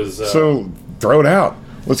yeah, it was. So throw it out.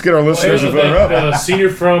 Let's get our listeners to vote up. The senior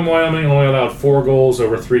from Wyoming only allowed 4 goals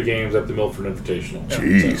over 3 games at the Milford Invitational.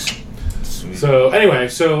 Jeez. So anyway,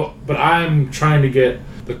 but I'm trying to get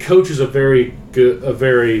the coach is a very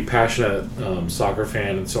passionate soccer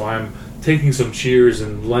fan, and so I'm taking some cheers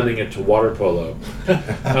and lending it to water polo.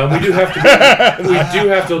 We do have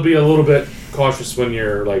to be a little bit cautious when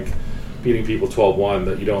you're like beating people 12-1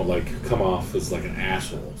 that you don't like come off as like an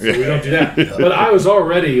asshole. So we don't do that. But I was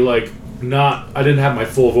already like I didn't have my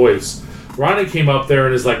full voice. Ronnie came up there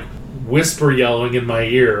and is like whisper yelling in my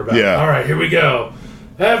ear about, Yeah. all right, here we go.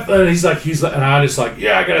 And he's like, and I just like,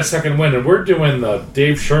 yeah, I got a second win, and we're doing the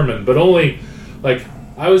Dave Sherman, but only like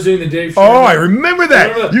I was doing the Dave Sherman. Oh, I remember that.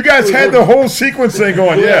 Remember that? You guys had the whole sequence thing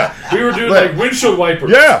going. Yeah. We were doing like windshield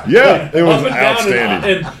wipers. Yeah, yeah. Like, It was up and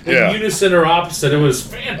outstanding. down in Yeah. unison or opposite. It was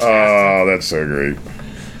fantastic. Oh, that's so great.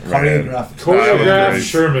 Choreographed. Choreographed great.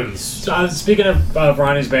 Shermans. Speaking of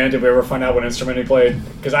Ronnie's band, did we ever find out what instrument he played?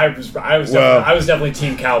 Because I was definitely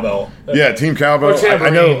team cowbell. Yeah, Team Cowbell. Or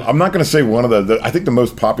tambourine. I know. I'm not going to say one of the. I think the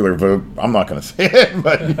most popular vote. I'm not going to say it,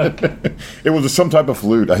 but it was some type of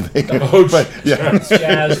flute. I think. Oh, but yeah,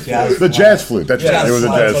 Jazz. the jazz flute. That's Jazz right. It was a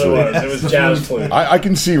flute, jazz that's flute. what it was jazz flute. I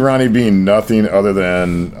can see Ronnie being nothing other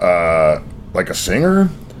than like a singer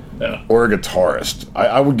Yeah. or a guitarist.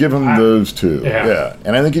 I would give him those two. Yeah.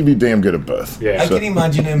 And I think he'd be damn good at both. Yeah. I So- can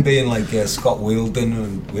imagine him being like Scott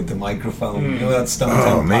Wheeldon with the microphone. You know that Stone Oh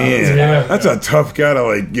Temple man, Yeah. that's a tough guy to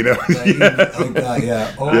like. like that,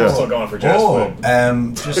 yeah. Or, Yeah. Still going for jazz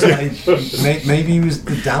flute. just like maybe he was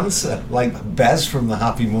the dancer, like Bez from the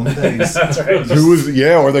Happy Mondays. That's right. Who was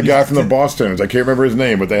or the guy from the Boston's? I can't remember his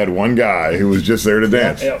name, but they had one guy who was just there to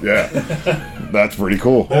dance. Yep. Yeah, that's pretty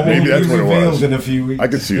cool. That will Maybe that's be what it revealed was. in a few weeks. I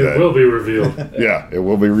could see It that. will be revealed. Yeah, it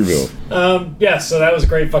will be revealed. Yeah, so that was a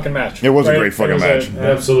great fucking match. It was a Right? great fucking It was match.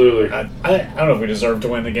 Absolutely. I don't know if we deserved to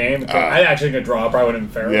win the game. I actually could draw. Probably wouldn't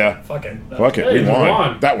be fair. Yeah. Fuck it. Fuck it, Hey, we we won.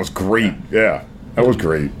 won. That was great. Yeah, that was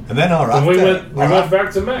great. And then our And after, we went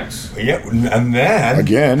back to Max. yeah, and then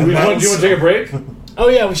Again. Do you want to take a break? Oh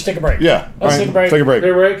yeah, we should take a break. Yeah, Let's take a break. Take a break.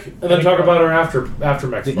 Take a break, and then talk about our after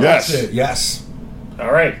Max. Yeah. That's Yes. it, yes.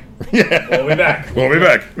 All right. Yeah, We'll be back. we'll be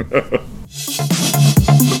back.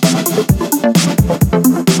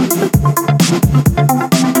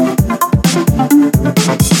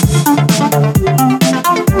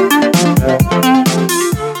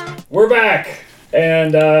 We're back,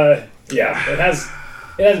 and yeah, it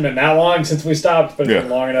hasn't been that long since we stopped, but it's been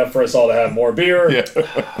Yeah. long enough for us all to have more beer. Yeah.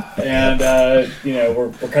 And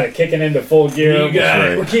we're kind of kicking into full gear. You got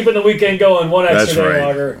it. We're keeping the weekend going one That's extra day right.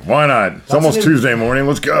 longer. Why not? It's almost an- Tuesday morning.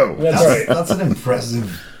 Let's go. That's right. That's an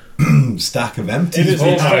impressive stack of empties. It is.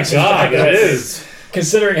 Oh my God, it is.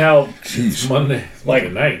 Considering how It's Monday, Like-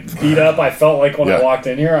 night. beat up I felt like when I Yeah. walked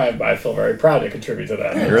in here, I feel very proud to contribute to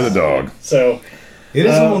that. You're the dog. So It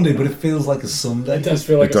is a Monday, but it feels like a Sunday. it does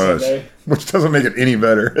feel like It a does. Sunday. Which doesn't make it any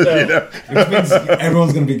better. No. You know? Which means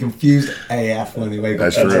everyone's going to be confused AF when they wake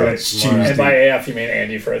That's up. true. right. It's And by Tuesday. AF you mean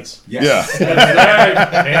Andy Fritz. Yes. Yeah.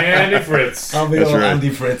 That's right. Andy Fritz. I'll be That's all right. Andy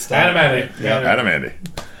Fritz. Adam Andy. Adam Andy.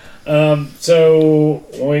 So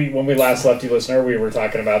when we last left you, listener, we were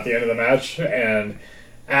talking about the end of the match, and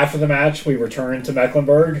after the match, we returned to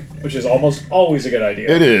Mecklenburg, which is almost always a good idea.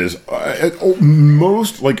 It is.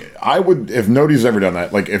 Most, like, I would, if nobody's ever done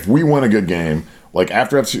that, like, if we won a good game, like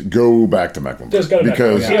after FC, go back to Mecklenburg. Just go to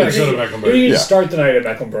because Mecklenburg. Go to Mecklenburg. You need Yeah. to start the night at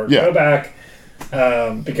Mecklenburg. Yeah. Go back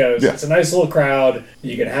because Yeah. it's a nice little crowd.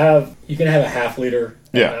 You can have a half liter.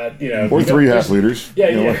 Yeah. Or or 3 half liters. Yeah,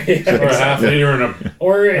 you know, yeah, like- yeah. Or a half liter and a.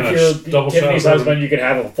 Or And a if double you're Tiffany's shot of husband, you can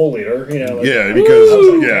have a full liter. Yeah, because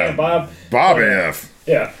 "Man, yeah, Bob. Bob Yeah. AF.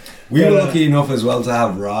 Yeah. We But, were lucky enough as well to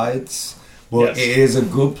have rides, but Yes. it is a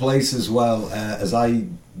good place as well. As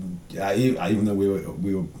even though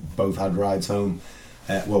we were both had rides home,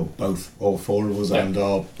 all 4 of us and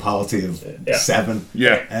our party of Yeah. 7.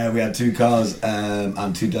 Yeah. We had 2 cars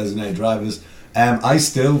and 2 designated drivers. I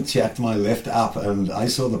still checked my Lyft app and I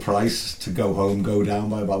saw the price to go home go down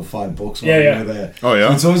by about $5 while Yeah, we yeah. were there. Oh, yeah?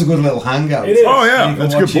 So it's always a good little hangout. It is. Oh yeah, You can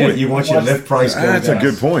that's a watch good point. You watch your Lyft price go That's down. a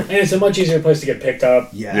good point. And it's a much easier place to get picked up.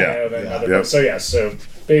 Yeah. you know, than Yeah. other Yep. places. So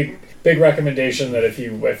so big recommendation that if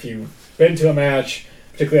you've been to a match,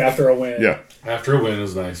 particularly after a win, Yeah. After a win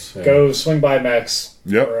is nice. Yeah. go swing by Mex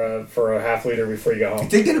Yep. for a half liter before you go home.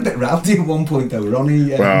 They get a bit rowdy at one point though,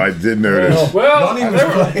 Ronnie. Well, I did notice. Well, Ronnie was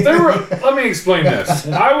playing. there were. Let me explain this.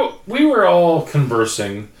 We were all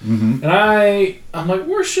conversing, and I'm like,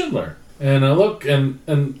 "Where's Schindler?" And I look, and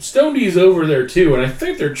Stoney's over there too, and I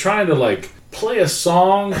think they're trying to like play a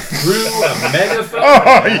song through a megaphone,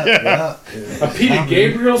 Oh yeah. a Peter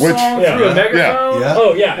Gabriel Which- song Yeah. through a megaphone. Yeah.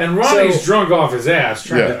 Oh yeah, And Ronnie's So- drunk off his ass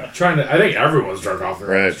trying Yeah. to. I think everyone's drunk off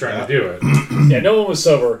their ass Right. trying to do it. yeah, no one was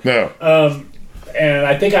sober. No. And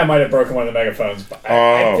I think I might have broken one of the megaphones. But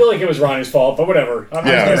I Oh. feel like it was Ronnie's fault, but whatever. Yeah,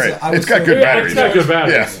 gonna say, right. I was It's got still- good Yeah, batteries. it's got good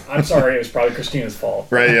batteries. Yeah. I'm sorry, it was probably Christina's fault.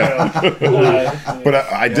 Right, yeah. But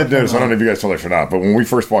I did notice. I don't know if you guys saw this or not. But when we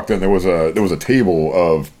first walked in, there was a table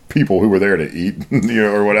of people who were there to eat,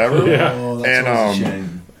 or whatever. Yeah. Oh, that's And, always a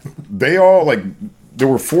shame. They all there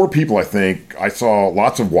were 4 people. I think I saw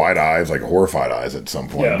lots of wide eyes, like horrified eyes, at some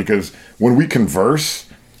point. Yeah. Because when we converse,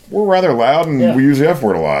 we're rather loud and Yeah. we use the F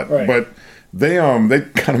word a lot. Right. But they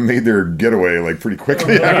kind of made their getaway pretty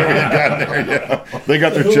quickly after we had gotten there. Yeah, they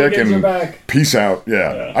got their check Hooligans are and back. peace out.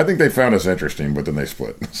 Yeah. Yeah. I think they found us interesting, but then they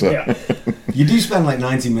split. So Yeah, You do spend like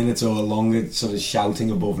 90 minutes or longer sort of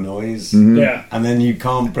shouting above noise, yeah. and then you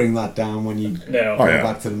can't bring that down when you No. go Oh, yeah.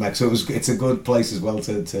 back to the mech. So it's a good place as well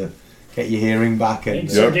to get your hearing back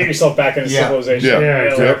and So Yep. get yourself back into Yeah. civilization. Yeah. Yeah, You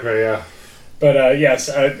know, exactly. Yeah. But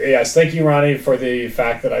yes. Thank you, Ronnie, for the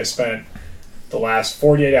fact that I spent the last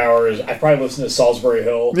 48 hours. I probably listened to Salisbury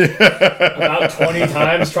Hill about 20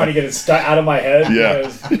 times trying to get it out of my head. Yeah.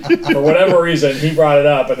 Because for whatever reason, he brought it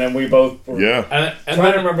up, and then we both were yeah. And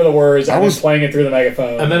trying to remember the words. I was was- playing it through the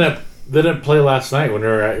megaphone. And then it didn't play last night when we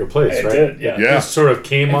were at your place, It right? did, yeah. Yeah. Just sort of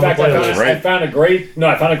came In on fact, the I playlist. found, Right. I found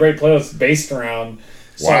a great playlist based around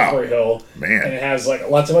Salisbury Hill, Man. and it has like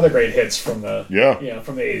lots of other great hits from the Yeah.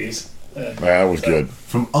 from the 80s. That was good.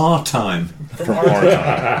 from our time. From our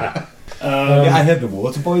time. Yeah, I heard the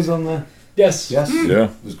Waterboys on there. Yes. Yes, Yeah. it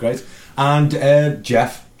was great. And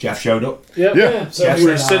Jeff showed up. Yeah. Yeah. So Yes, We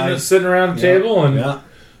were and sitting around the table, and Yeah,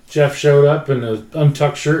 Jeff showed up in an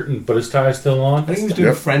untucked shirt, but his tie's still on. I think he was doing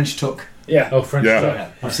Yep. French tuck. yeah. Oh, French Yeah. tuck.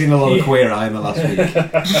 I've seen a lot of Queer Eye in the last week.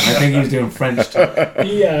 I think he was doing French tuck.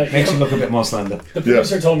 Makes him look a bit more slender. The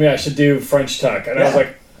producer told me I should do French tuck, and I was Yeah.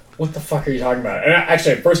 like, "What the fuck are you talking about?" And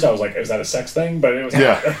actually, at first, I was like, "Is that a sex thing?" But it was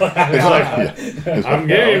Yeah. I'm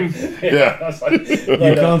game. yeah. I was like, You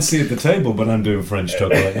but, can't see at the table, but I'm doing French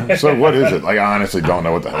tuck right now. So what is it? I honestly don't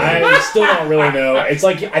know what the hell it is. I still don't really know. It's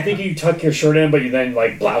like I think you tuck your shirt in, but you then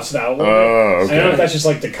like blouse it out a little Oh, bit. I don't know okay. if that's just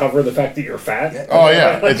like to cover the fact that you're fat. Oh,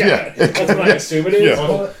 yeah. Like, It's- yeah. That's what I assume it is.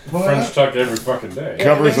 Yeah. French tuck every fucking day.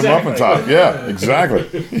 Covers them up on top. Yeah, exactly.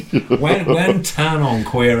 When Tan on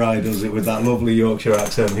Queer Eye does it with that lovely Yorkshire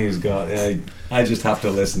accent he's got, I just have to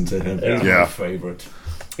listen to him. He's Yeah. my favourite.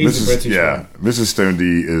 He's a British man. Mrs. Stone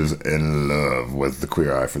D is in love with the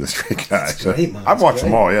Queer Eye for the Straight Guy. So great, man. I've It's watched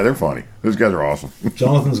them great. all. Yeah, they're funny. Those guys are awesome.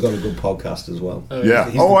 Jonathan's got a good podcast as well. Yeah.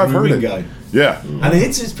 He's Oh, the I've heard grooming it. guy. Yeah. And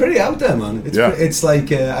it's pretty out there, man. It's, Yeah. it's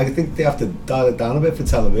like, I think they have to dial it down a bit for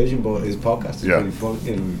television, but his podcast is Yeah. really fun.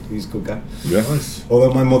 You know, he's a good guy. Yeah.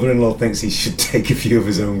 Although my mother-in-law thinks he should take a few of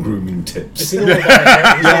his own grooming Is tips. he the one with the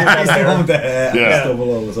hair? He's the one with He's the the hair. one with the hair Yeah. and stubble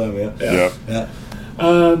all the time, Yeah. yeah.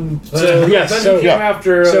 So yes, Then so it came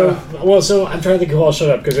after. So I'm trying to think who all showed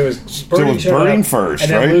up because it was Birding was showed Birding up, first,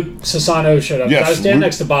 and then right? Luke Sassano showed up. Yes, I was standing Luke-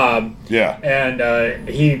 next to Bob, Yeah. and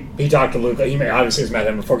he talked to Luke. He obviously has met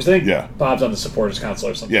him before because I think Yeah. Bob's on the supporters council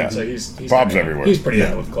or something. Yeah. So he's Bob's everywhere. He's pretty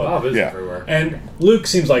Yeah. in with the club. Bob is Yeah. everywhere. And Luke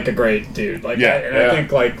seems like a great dude. Like, Yeah. and Yeah. I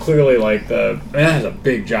think like clearly like the man has a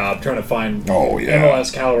big job trying to find Oh, yeah. MLS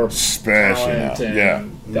caliber Especially talent now.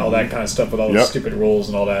 and Yeah. all that kind of stuff with all the Yep. stupid rules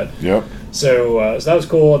and all that. Yep. So that was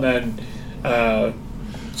cool. And then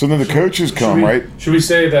So then the coaches come, right? Should we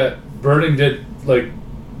say that Birding did like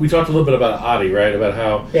we talked a little bit about Adi, right? About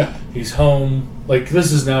how Yeah. he's home. Like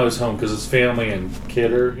this is now his home because his family and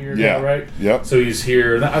kid are here Yeah. now, right? Yep. So he's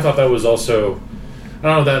here. And I thought that was also, I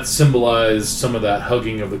don't know, that symbolized some of that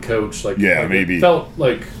hugging of the coach. Like, Yeah, like maybe. it felt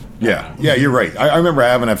like. Yeah, you're right. I remember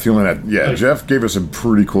having that feeling that, Like- Jeff gave us a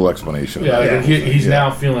pretty cool explanation. Yeah, of like that. he's Yeah.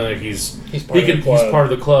 now feeling like he's part of the he's club. part of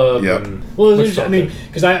the club. Yep. And Well, which I felt mean, good.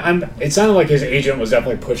 because it sounded like his agent was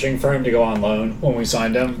definitely pushing for him to go on loan when we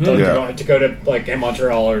signed him Yeah. to go to like in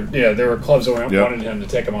Montreal or there were clubs that Yeah. wanted him to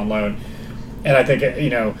take him on loan, and I think it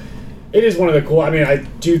is one of the cool. I mean, I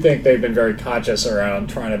do think they've been very conscious around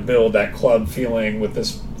trying to build that club feeling with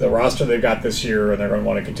the roster they've got this year, and they're going to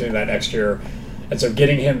want to continue that next year, and so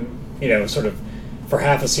getting him sort of for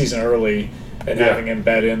half a season early and Yeah. having him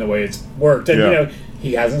bed in the way it's worked, and Yeah.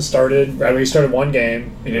 he hasn't started. I mean, he started one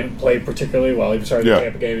game. He didn't play particularly well. He started Yeah. the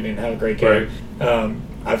Tampa game. He didn't have a great game.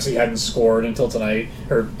 Obviously, he hadn't scored until tonight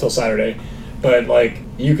or till Saturday. But like,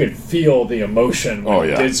 you could feel the emotion when Oh, he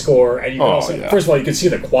yeah. did score, and you could Oh, also, yeah. first of all, you could see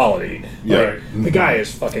the quality. Yeah. Like, the guy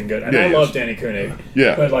is fucking good, and Yeah, I he love is. Danny Koenig.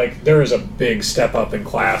 Yeah. But like, there is a big step up in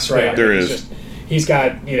class, right? Yeah, there He's is. he's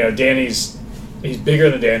got Danny's. He's bigger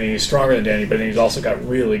than Danny. He's stronger than Danny, but he's also got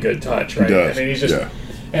really good touch, right? does, I mean, he's just yeah.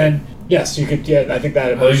 and. Yes, you could. Yeah, I think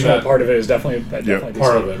that emotional that- part of it is definitely part decent.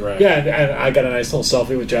 of it, right? Yeah, and I got a nice little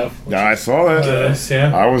selfie with Jeff. Yeah, I saw that.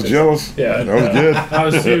 Yeah. I was jealous. Yeah. That was good. I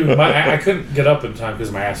was too. I couldn't get up in time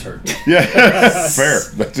because my ass hurt. Yeah, fair.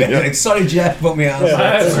 That's it. Like, sorry, Jeff, put me out. My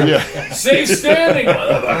ass hurt. Yeah. Safe standing,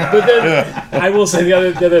 motherfucker. But then I will say the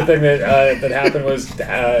other thing that happened was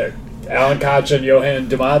Alan Koch and Johan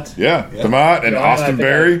Demat. Yeah, Demott and Yeah, Austin I think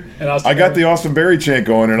Berry. and Austin I got Berry. the Austin Berry chant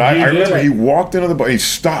going, and I You did? remember he walked into the bar, he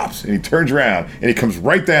stops, and he turns around, and he comes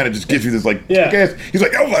right down and just gives you this, like, Yeah. kick-ass. He's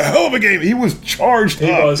like, that was a hell of a game. He was charged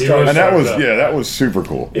He up. was He charged and that up. was, that was super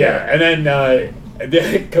cool. Yeah, and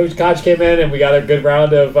then Coach Koch came in, and we got a good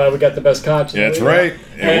round of we got the best Koch. Yeah, that's right. It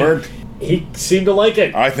And worked. He seemed to like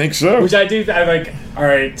it, I think so. which I do. I'm like, all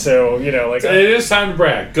right, so like. It is time to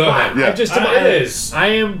brag. Go ahead. Yeah. I just It is.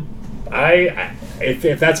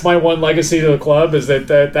 if that's my one legacy to the club is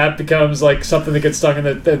that becomes like something that gets stuck in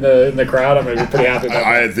the crowd, I'm gonna be pretty happy about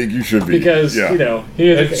that. I think you should be. Because yeah.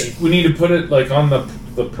 We need to put it like on the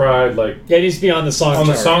pride, like it needs to be on the song on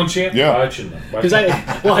the chart. song chant. Yeah. I shouldn't have. Because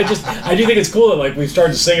I do think it's cool that like we've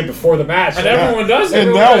started to sing it before the match. And everyone does it. And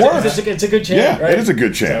Everyone now does it. works. It's a good chant. Yeah, right? it is a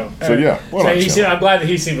good chant. So, alright. yeah, well done, so Sean. I'm glad that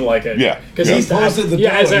he seemed to like it. Yeah, because yeah. he's Paused at the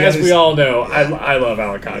as door, we yes. all know, I love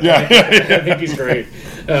Alan Koch. Yeah. I think he's great,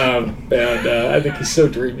 and I think he's so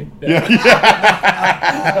dreamy.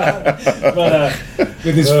 But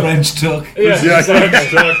With his French tuck. yeah, Yeah.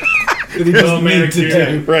 exactly. That he doesn't need to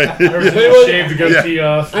do. Right. Everyone's shave the goatee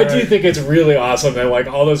off. I do think it's really awesome that like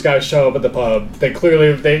all those guys show up at the pub. They clearly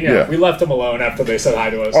Yeah. we left them alone after they said hi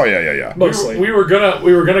to us. Oh, yeah. Mostly. We were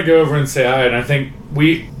gonna go over and say hi, and I think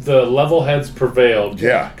the level heads prevailed.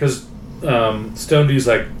 Yeah. Because Stone D's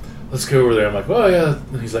like, let's go over there. I'm like, well, yeah.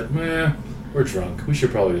 And he's like, man, we're drunk. We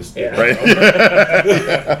should probably just. Yeah. Right.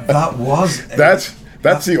 That was.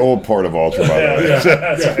 That's the old part of Ultra, by the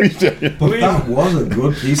way. But that was a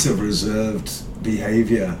good piece of reserved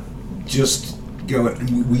behaviour. Just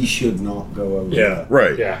going. We should not go over. Yeah. there.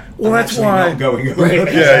 Right. Yeah. Well, that's Actually why. not going over. Right.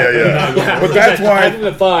 there. Yeah. But that's why having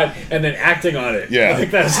the thought and then acting on it. Yeah. I think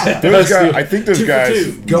that's those guys. I think those two for guys.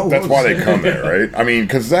 two. Go That's why they come there, right? I mean,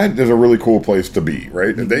 because that is a really cool place to be,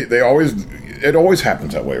 right? They always. It always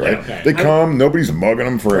happens that way, right? Okay. They come, nobody's mugging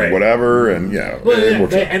them for Right. whatever, and Well, it yeah,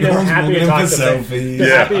 works out. and they're Everyone's happy to moving talk in to for fans. selfies. They're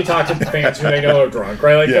Yeah. happy to talk to the fans who they know are drunk,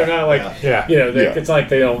 right? Like Yeah. they're not like Yeah. Yeah. it's like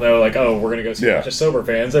they don't know like we're gonna go see Yeah. a bunch of sober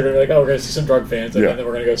fans. They're gonna be like we're gonna see some drunk fans, and Yeah. then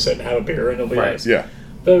we're gonna go sit and have a beer and it'll be Right. nice. Yeah.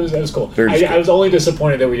 That was cool. They're just I was only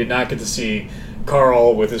disappointed that we did not get to see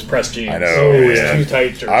Carl with his press jeans. I know, and his yeah. too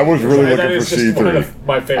tight shirt. I was really That looking is for just one C3. of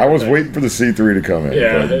my favorite. I was things. waiting for the C3 to come in.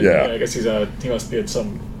 Yeah, but I guess he must be at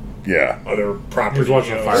some yeah. other property. He was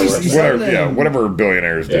watching fireworks. Is Whatever, that, yeah, whatever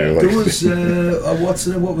billionaires do. Yeah. Like, There was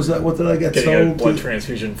what was that? What did I get Getting a told? blood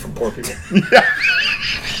transfusion from poor people. Yeah.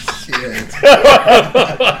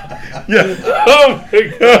 yeah. Oh my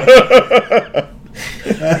god.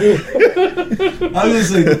 I was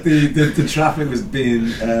saying that the traffic was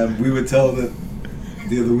being. We were told that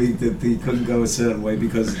the other week that they couldn't go a certain way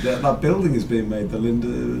because that building is being made. The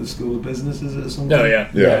Linda School of Business, is it or something? No, yeah.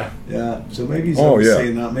 Yeah. Yeah. So maybe he's Oh, yeah.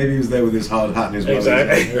 seeing that. Maybe he was there with his hard hat and his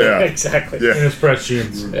Exactly. Yeah. exactly. Yeah. In his press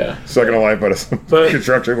jeans. Yeah. Sucking a life out of some But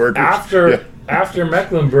construction workers. After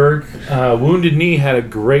Mecklenburg, Wounded Knee had a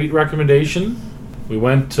great recommendation. We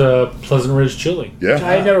went to Pleasant Ridge Chili. Yeah.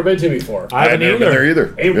 I had never been to before. I I had haven't never been there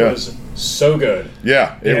either. It yeah. was so good.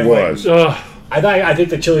 Yeah, it And, was. Ugh. I think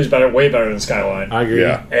the chili's way better than Skyline. I agree.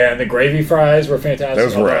 Yeah. And the gravy fries were fantastic.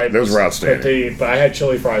 Those were- Although I those were was outstanding. pretty- but I had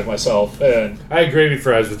chili fries myself, and I had gravy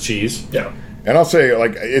fries with cheese. yeah. And I'll say,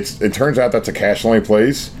 like, it turns out that's a cash only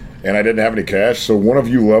place, and I didn't have any cash. So one of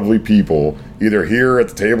you lovely people, either here at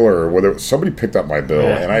the table or whether somebody picked up my bill,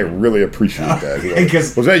 Yeah. and I really appreciate that.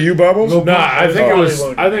 Because Was that you, Bubbles? Well, No, I think it was.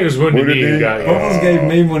 I think it was Wounded Wounded Knee who Knee? got it. Bubbles gave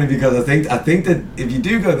me money because I think that if you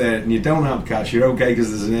do go there and you don't have cash, you're okay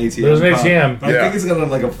because there's an ATM. There's an card. ATM. But I Yeah. think it's got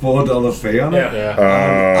like a $4 fee on it. Yeah.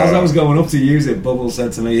 Yeah. As I was going up to use it, Bubbles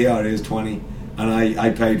said to me, "Yeah, here's 20," and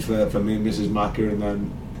I paid for me and Mrs. Macker, and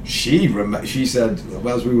then she said,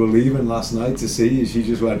 well, as we were leaving last night to see you, she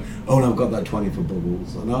just went, "Oh, and I've got that 20 for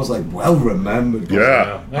Bubbles," and I was like, "Well remembered."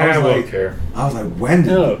 Yeah. I was won't like- care. I was like, "When did?"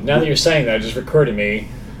 No, now that you're saying that, it just occurred to me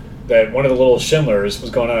that one of the little Schindlers was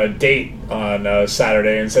going on a date on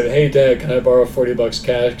Saturday and said, "Hey, Dad, can I borrow $40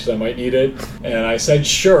 cash because I might need it?" And I said,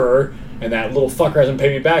 "Sure." And that little fucker hasn't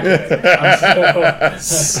paid me back yet.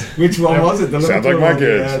 So, Which one was it? The Sounds Liverpool like my or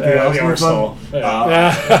kids. the the Arsenal Arsenal. one?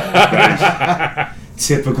 Yeah.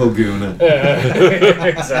 Typical Gooner.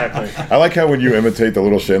 Exactly. I like how when you imitate the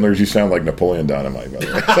little Schindlers, you sound like Napoleon Dynamite, by the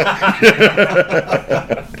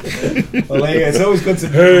way. Well, yeah, it's always good to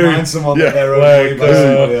remind someone that they're okay by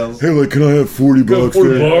somebody else. Hey, like, can I have 40 bucks?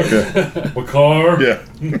 $40 there? bucks. My car. Yeah.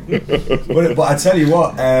 But I tell you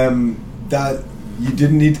what, that you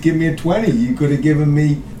didn't need to give me a 20. You could have given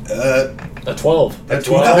me A 12. a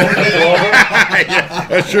 12.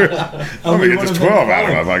 That's true. I'm we going to get would've this been 12 out of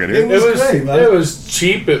fine. my fucking It head. was It was. great, man. It was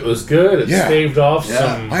cheap. It was good. It Yeah. staved off Yeah.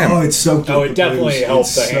 some. I am- Oh, it's soaked up. Oh, it the definitely booze. helped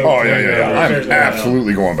It's the so- hand. Oh, yeah. There's I'm no doubt.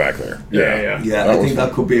 absolutely going back there. Yeah. Yeah, That I was think that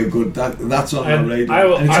fun. could be a good. That's on our And radar. I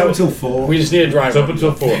will- and it's I up will- until 4. We just need a It's driver. up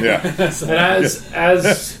until 4. Yeah. And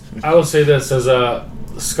as I will say this as a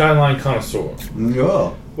Skyline connoisseur.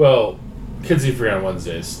 Yeah. Well, kids eat free on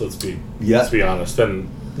Wednesdays. Let's be honest. And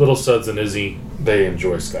Little Suds and Izzy, they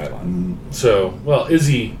enjoy Skyline. So, well,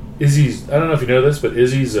 Izzy's. I don't know if you know this, but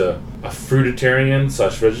Izzy's a fruitarian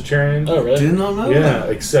 / vegetarian. Oh, really? Did not know Yeah, that.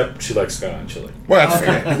 except she likes Skyline chili. Well, that's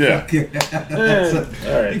fair. Yeah.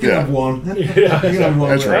 All right. You can Yeah. have one. Yeah. You can have one.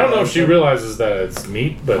 That's with I right. don't know if she realizes that it's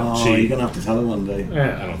meat, but Oh, she. you're gonna have to tell her one day.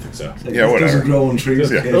 I don't think so. Yeah, It whatever. doesn't grow on trees.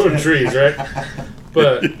 Yeah. kid. Oh, trees, right?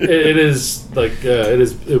 But it is like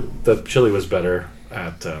the chili was better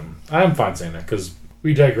at. I'm fine saying that because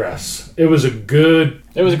we digress. It was a good.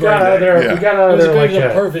 It was a we got great out of day. there. Yeah. We got It out of was there a like good,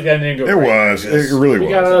 at, perfect ending to a It great was. day. It really we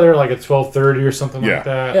got out was. of there like at 12:30 or something Yeah. like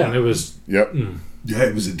that, Yeah. and it was. Yep. Yeah,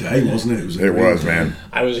 it was a day, wasn't it? It was, man.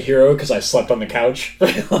 I was a hero because I slept on the couch.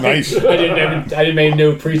 Like, Nice. I didn't make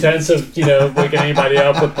no pretense of waking anybody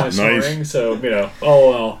up with my snoring. So oh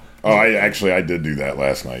well. Oh, I did do that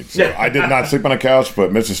last night. So Yeah. I did not sleep on a couch,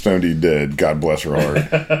 but Mrs. Stonedy did. God bless her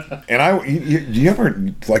heart. And you ever,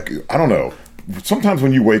 like, I don't know. Sometimes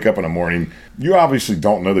when you wake up in the morning, you obviously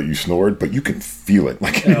don't know that you snored, but you can feel it.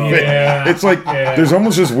 Like, yeah. it's like there's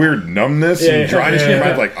almost this weird numbness and dryness in your yeah.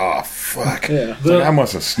 mind. Like, oh fuck, Yeah. It's like, I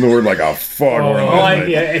must have snored like a foghorn Oh, last night.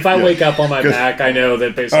 if I wake up on my 'Cause- back, I know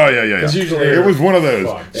that basically. Oh yeah. Because usually It was one of those.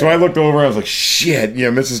 Fuck, So I looked over. I was like, "Shit!"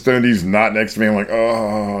 Mrs. Stonedy's not next to me. I'm like,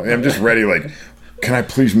 "Oh," and I'm just ready. Like, can I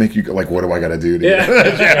please make you? Like, what do I got to do? To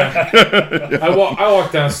Yeah. I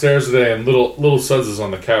walked downstairs today, and little Suds is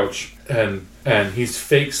on the couch, and he's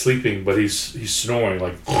fake sleeping, but he's snoring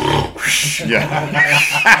like.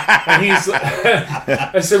 yeah. And he's.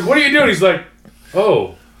 I said, "What are you doing?" He's like,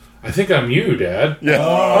 "Oh, I think I'm you, Dad." Yeah.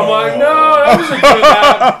 I'm like, "No, that wasn't good,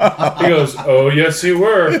 Dad." He goes, "Oh, yes, you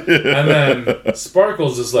were." And then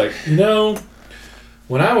Sparkles is like,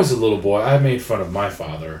 when I was a little boy, I made fun of my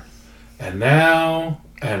father, and now,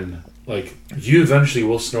 and like, you eventually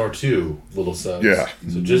will snore too, little Suds. Yeah.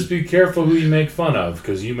 So just be careful who you make fun of,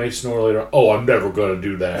 because you may snore later. Oh, I'm never gonna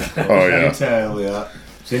do that. Oh I yeah. tell ya.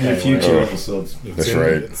 It's in your Anyway. future Oh. episodes. That's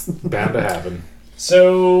right. It's bound to happen.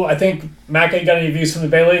 So I think Mac, you got any views from the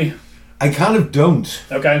Bailey? I kind of don't.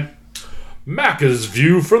 Okay. Macca's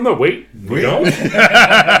view from the wait. We don't.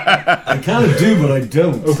 I kind of do, but I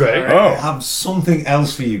don't. Okay. I Oh. have something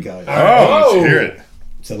else for you guys. Oh, let's hear it.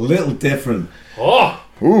 It's a little different. Oh.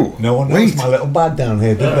 Ooh. No one Wait. knows my little bag down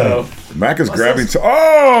here, did they? Mac is grabbing.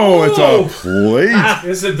 Oh, it's a plate.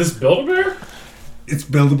 Is it this Build-A-Bear? It's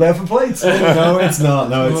Build-A-Bear for plates. No, it's not.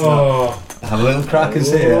 No, it's not. Oh. I have little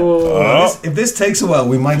crackers here. Oh. If this takes a while,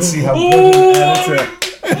 we might see how good an editor.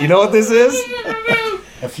 You know what this is?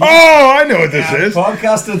 A few Oh, I know what this is.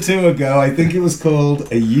 podcast or two ago, I think it was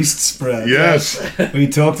called a yeast spread. Yes. We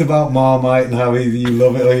talked about Marmite and how either you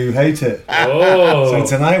love it or you hate it. Oh.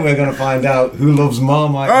 So tonight we're going to find out who loves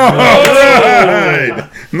Marmite. All right.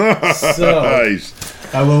 Nice. So-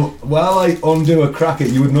 While I undo a cracker,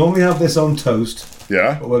 you would normally have this on toast,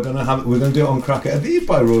 Yeah. but we're gonna do it on cracker. Are these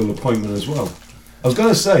by royal appointment as well? I was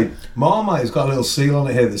gonna say, Marmite has got a little seal on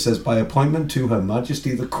it here that says by appointment to Her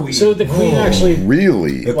Majesty the Queen. So the Queen actually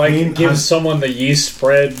Really? The like Queen gives has- someone the yeast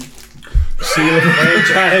spread seal of the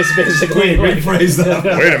franchise, basically. Wait, rephrase that.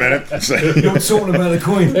 Wait a minute. You're talking about the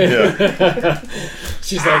Queen.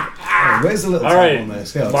 She's like, Where's the little all tab right, on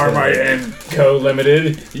this? Yeah, Marmite and Co.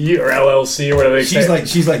 Limited, or LLC, or whatever they say.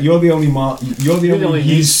 She's like, you're the only only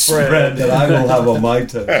yeast spread that I will have on my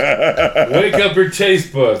toast. Wake up your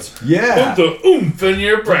taste buds. Yeah. Put the oomph in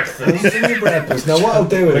your breakfast. Anything in your breakfast. Now what I'll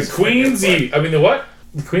do The is Queen's yeast. I mean, the what?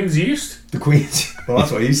 The Queen's yeast? the Queen's. Well,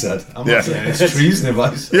 that's what he said. I'm Yeah. not saying it's treason if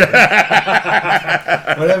I say.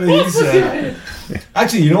 Whatever he said.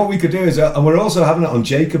 Actually, you know what we could do is, and we're also having it on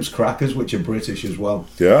Jacob's crackers, which are British as well.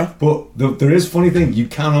 Yeah. But there is a funny thing. You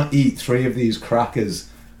cannot eat 3 of these crackers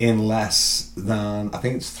in less than, I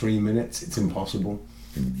think it's 3 minutes. It's impossible.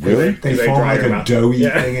 Really? They They form dry like your a mouth. doughy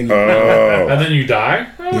Yeah. thing in your Oh. And then you die?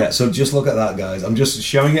 Yeah, so just look at that, guys. I'm just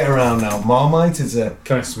showing it around now. Marmite is a...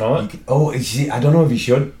 Can I smell it? Oh, I don't know if you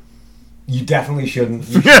should. You definitely shouldn't.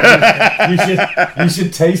 You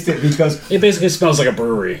should taste it because, It basically smells like a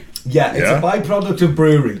brewery. yeah, it's Yeah? a byproduct of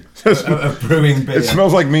brewery, of brewing beer. It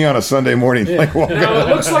smells like me on a Sunday morning. Like, walking No, it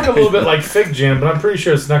looks like a little bit like fig jam, but I'm pretty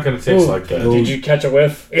sure it's not going to taste Ooh. like that. Did you catch a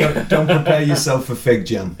whiff? Don't prepare yourself for fig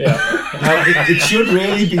jam. Yeah. Now, it should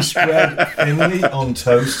really be spread thinly on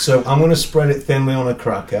toast, so I'm going to spread it thinly on a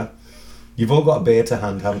cracker. You've all got a beer to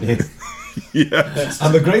hand, haven't you? Yeah.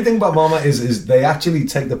 And the great thing about Marmite is they actually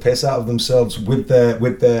take the piss out of themselves with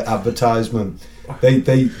their advertisement. They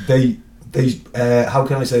how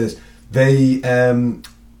can I say this? They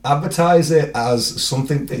advertise it as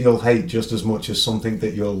something that you'll hate just as much as something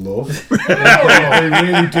that you'll love. They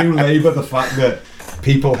really do labour the fact that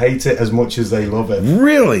people hate it as much as they love it.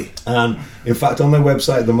 Really? And in fact, on their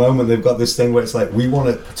website at the moment, they've got this thing where it's like, we want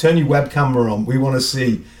to turn your web camera on. We want to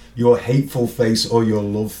see your hateful face or your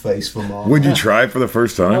love face for Marmite. Would you try it for the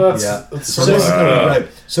first time? Oh, that's, Yeah. that's So sort this is of gonna be like right.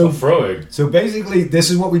 So a Freud. so basically, this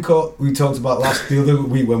is what we talked about the other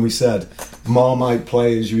week when we said Marmite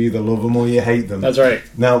players. You either love them or you hate them. That's right.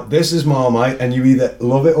 Now this is Marmite, and you either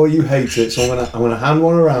love it or you hate it. So I'm gonna hand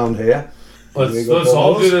one around here. Let's Here we go,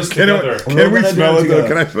 all boys. do this Can, together. can We're we gonna do smell it it though? together.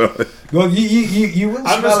 Can I smell it? Well, you will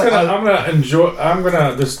I'm smell just it. gonna. I'm gonna enjoy. I'm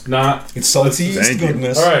gonna just not. It's salty yeast Thank you.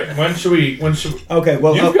 goodness. All right. When should we? Okay.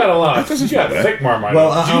 Well, You've got a lot. doesn't You got smell bad. thick Marmite.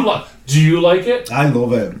 Well, do you like it? I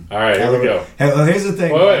love it. All right. Here we go. Hey, well, here's the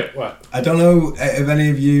thing. Wait. What? I don't know if any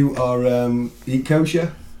of you are eat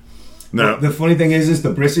kosher. No. The funny thing is the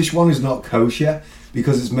British one is not kosher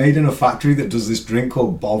because it's made in a factory that does this drink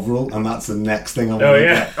called Bovril, and that's the next thing I want Oh, to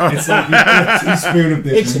yeah. get. It's like you put a teaspoon of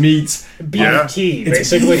this It's- meat, Beef Yeah. tea, It's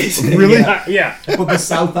basically. beef. Really? Yeah. but the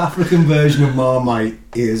South African version of Marmite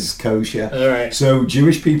is kosher. All right. So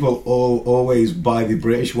Jewish people always buy the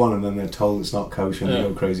British one, and then they're told it's not kosher, and they Yeah.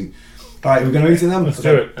 go crazy. All right, we're going to eat it then. Let's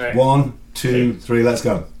do it. All right. 1, 2, 3, let's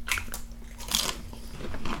go.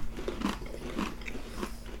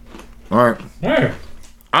 All right. Hey.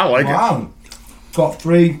 I like it. Wow, got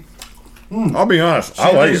 3. I'll be honest.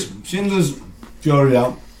 I like it. Schindler's jury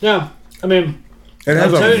out. Yeah. I mean, It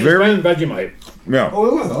has I'm telling a you, very it's better than Vegemite. yeah.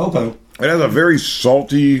 Oh, okay. It has a very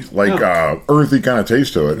salty, like earthy kind of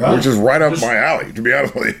taste to it, Yeah. which is right up my alley. To be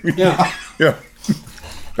honest with you. Yeah. Yeah.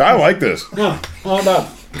 I like this. Yeah. All about.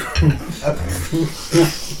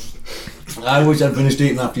 I wish I'd finished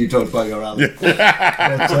eating after you talked about your alley.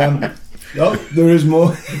 But, no, there is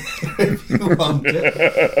more if you want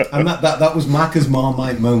it. And that was Macca's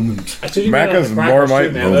Marmite moment. I told you Macca's about the crackers, Marmite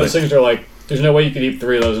too, man. moment. Those things are like, there's no way you could eat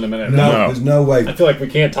 3 of those in a minute. No, No. there's no way. I feel like we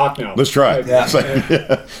can't talk now. Let's try it. Yeah. It's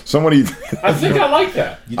like, somebody. I think I like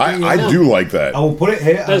that. I do like that. I will put it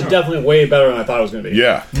here. That's definitely way better than I thought it was going to be.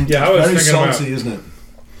 Yeah. Yeah, I was Very thinking salty, about. isn't it?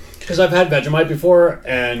 Because I've had Vegemite before,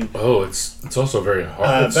 and Oh, it's also very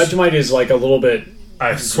hard. It's- Vegemite is like a little bit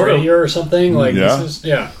I sort of, grittier or something. Like Yeah. this is,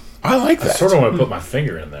 yeah. I like I that. sort of want to put my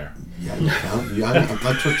finger in there. Yeah, you can.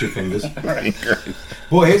 I touch your fingers.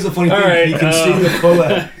 But here's the funny thing: All right, you can see the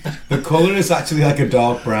colour. The colour is actually like a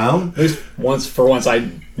dark brown. At least once, I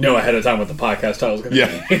know ahead of time what the podcast title is going to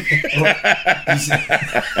Yeah.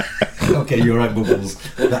 be. Okay, you're right, Bubbles.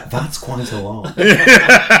 That's quite a lot.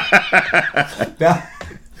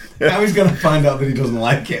 Now he's going to find out that he doesn't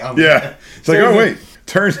like it. Yeah. It's like, oh, wait.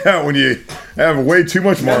 Turns out when you have way too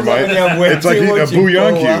much Marmite, when you have way it's like too eating a much, you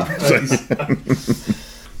bouillon pull cube. that It's like-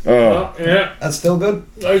 Yeah, That's still good.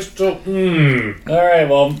 I still. All right,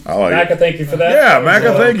 well, I like Macca, it. thank you for that. Yeah, That was,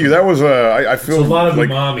 Macca, thank you. That was I It's a feel lot of like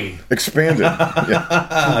umami. expanded.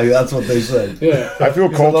 Yeah. That's what they said. Yeah. I feel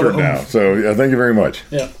It's a lot cultured of now. So yeah, thank you very much.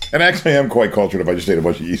 Yeah. And actually, I am quite cultured if I just ate a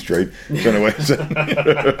bunch of yeast straight. So anyway,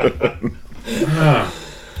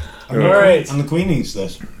 All right. And the Queen eats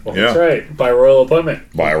this. That's yeah, right. By royal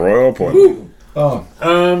appointment. by royal appointment. Oh,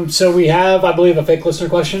 So we have, I believe, a fake listener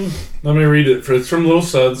question. Let me read it. It's from Little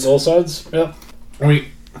Suds. Little Suds. Yep.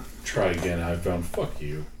 Try again, iPhone. Fuck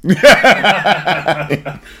you.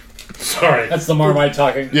 Sorry. That's the Marmite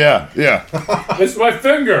talking. Yeah, yeah. It's my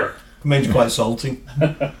finger. made you quite salty.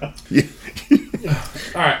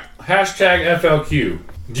 Alright. Hashtag FLQ.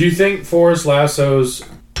 Do you think Forrest Lasso's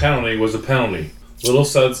penalty was a penalty? Little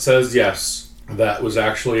Sud says yes. That was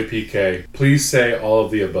actually a PK. Please say all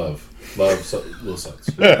of the above. Love, Little Suds.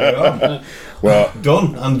 Well,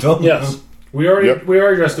 Done. I'm done. Yes. We already Yep.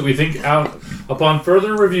 addressed it. We think upon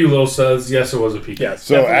further review, Little Suds, yes, it was a PK. Yes.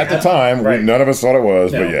 so at the time, Right. none of us thought it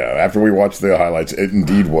was, No. but yeah, after we watched the highlights, it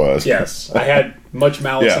indeed was. Yes. I had much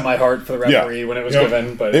malice Yeah. in my heart for the referee when it was Yep.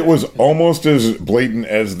 given, but It was almost as blatant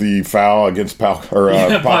as the foul against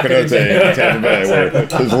Pacinote Pacanute. in Tampa Bay, where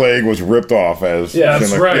his leg was ripped off as yeah, That's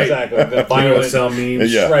Schindler- right. exactly. The You know, violent sell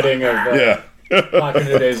memes. Yeah. shredding of Yeah,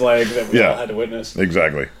 Pacanute's leg that we Yeah. all had to witness.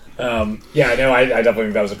 exactly. Yeah, no, I definitely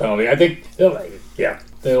think that was a penalty. I think, yeah,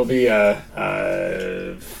 there'll be fuck,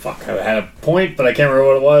 I had a point, but I can't remember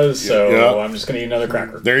what it was, so Yeah. I'm just going to eat another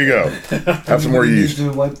cracker. There you go. Have some more Everybody yeast.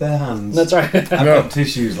 needs to wipe their hands. That's right. I've No. got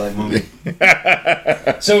tissues like mummy.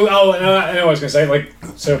 So, I know I was going to say,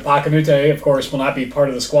 so Pacanute, of course, will not be part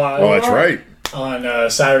of the squad Well, that's right. on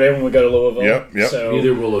Saturday when we go to Louisville. Yep. So,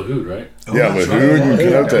 Neither will a hoot, right? Yeah, that's Lahoud and right.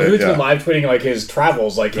 Canote. Who's Yeah. been live tweeting like his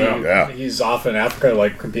travels? Like Yeah. he's off in Africa,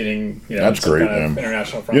 like competing. That's some great, kind of man.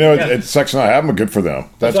 international front. You know, Yeah. it sucks not having them. Good for them.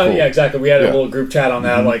 That's So, cool. Yeah, exactly. We had a Yeah. little group chat on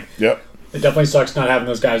that. Like, Yep. it definitely sucks not having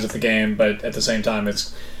those guys at the game, but at the same time,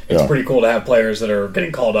 it's Yeah. pretty cool to have players that are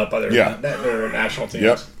getting called up by their Yeah. their national teams.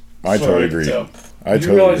 Yep. I totally agree. So, I You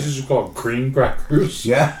totally realize agree. these are called cream crackers?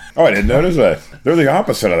 Yeah. Oh, I didn't notice that. They're the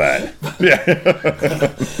opposite of that. Yeah.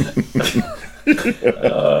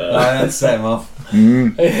 That set him off.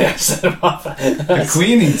 yeah, set 'em off. The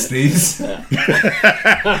Queen eats these.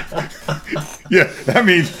 Yeah. That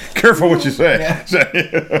means careful what you say.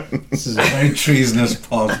 This is a very treasonous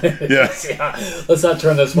pod. Yeah. Yeah. Let's not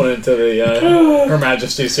turn this one into the Her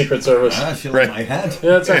Majesty's Secret Service. I feel Right. in my head.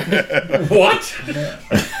 Yeah, that's right. What?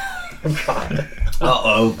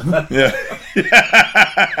 Uh-oh. Yeah.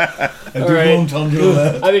 A double right. entendre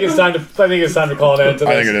alert. I think it's time to call an end to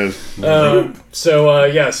this. I think it is. So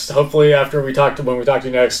yes, hopefully after when we talk to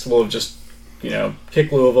you next, we'll just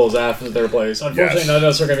kick Louisville's ass at their place. Unfortunately, Yes. none of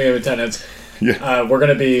us are going to be in attendance. Yeah. We're going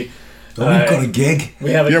to be. Oh, we've got a gig.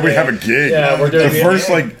 We have a Yeah, gig. we have a gig. Yeah, we're doing the first,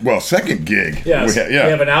 second gig. Yes, We we have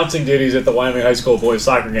yeah. announcing duties at the Wyoming High School boys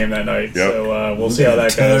soccer game that night. Yep. So we'll see how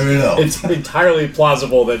that Tear it up. goes. It's entirely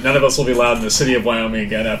plausible that none of us will be allowed in the city of Wyoming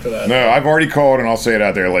again after that. No, I've already called, and I'll say it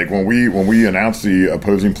out there. Like when we announce the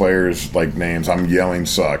opposing players' names, I'm yelling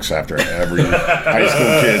 "sucks" after every high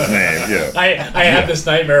school kid's name. Yeah. I have this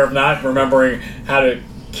nightmare of not remembering how to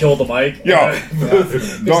kill the mic. Yeah.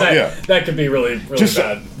 That could be really Just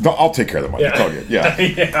bad. I'll take care of the money. Yeah. It's all good. Yeah.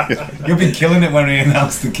 Yeah. You'll be killing it when we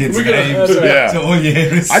announce the kids' We're gonna- names. that's right. Yeah. So all you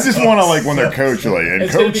hear is I just want to when they're coach and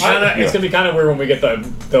It's gonna coach. be kind of it's gonna be kind of weird when we get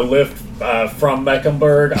the lift from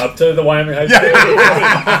Mecklenburg up to the Wyoming High School.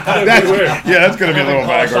 That's gonna be a little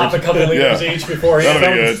Stop a backwards. couple liters Yeah. each before That'll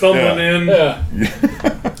be good. Stumbling Yeah. in. Yeah.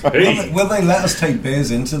 Hey. Will they let us take beers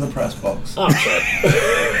into the press box? Oh shit.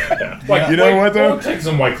 You know what, though? We'll take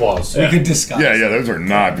some White Claws. We could discuss. Yeah, those are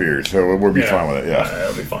not beers, so we'll be fine with it. Yeah.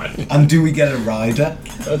 That'll be fine. And do we get a rider?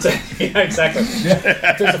 That's it. Yeah, exactly.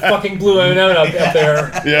 If there's a fucking blue M&M up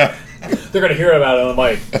there, Yeah. they're gonna hear about it on the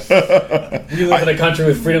mic. We live in a country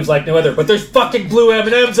with freedoms like no other, but there's fucking blue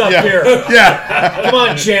M&Ms up Yeah. here. Yeah. Come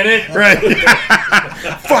on, Janet. Right.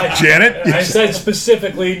 Fuck Janet. I said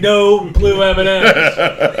specifically no blue M&Ms.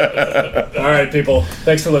 All right, people.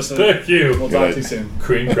 Thanks for listening. Thank you. We'll talk to you soon.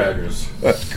 Cream crackers.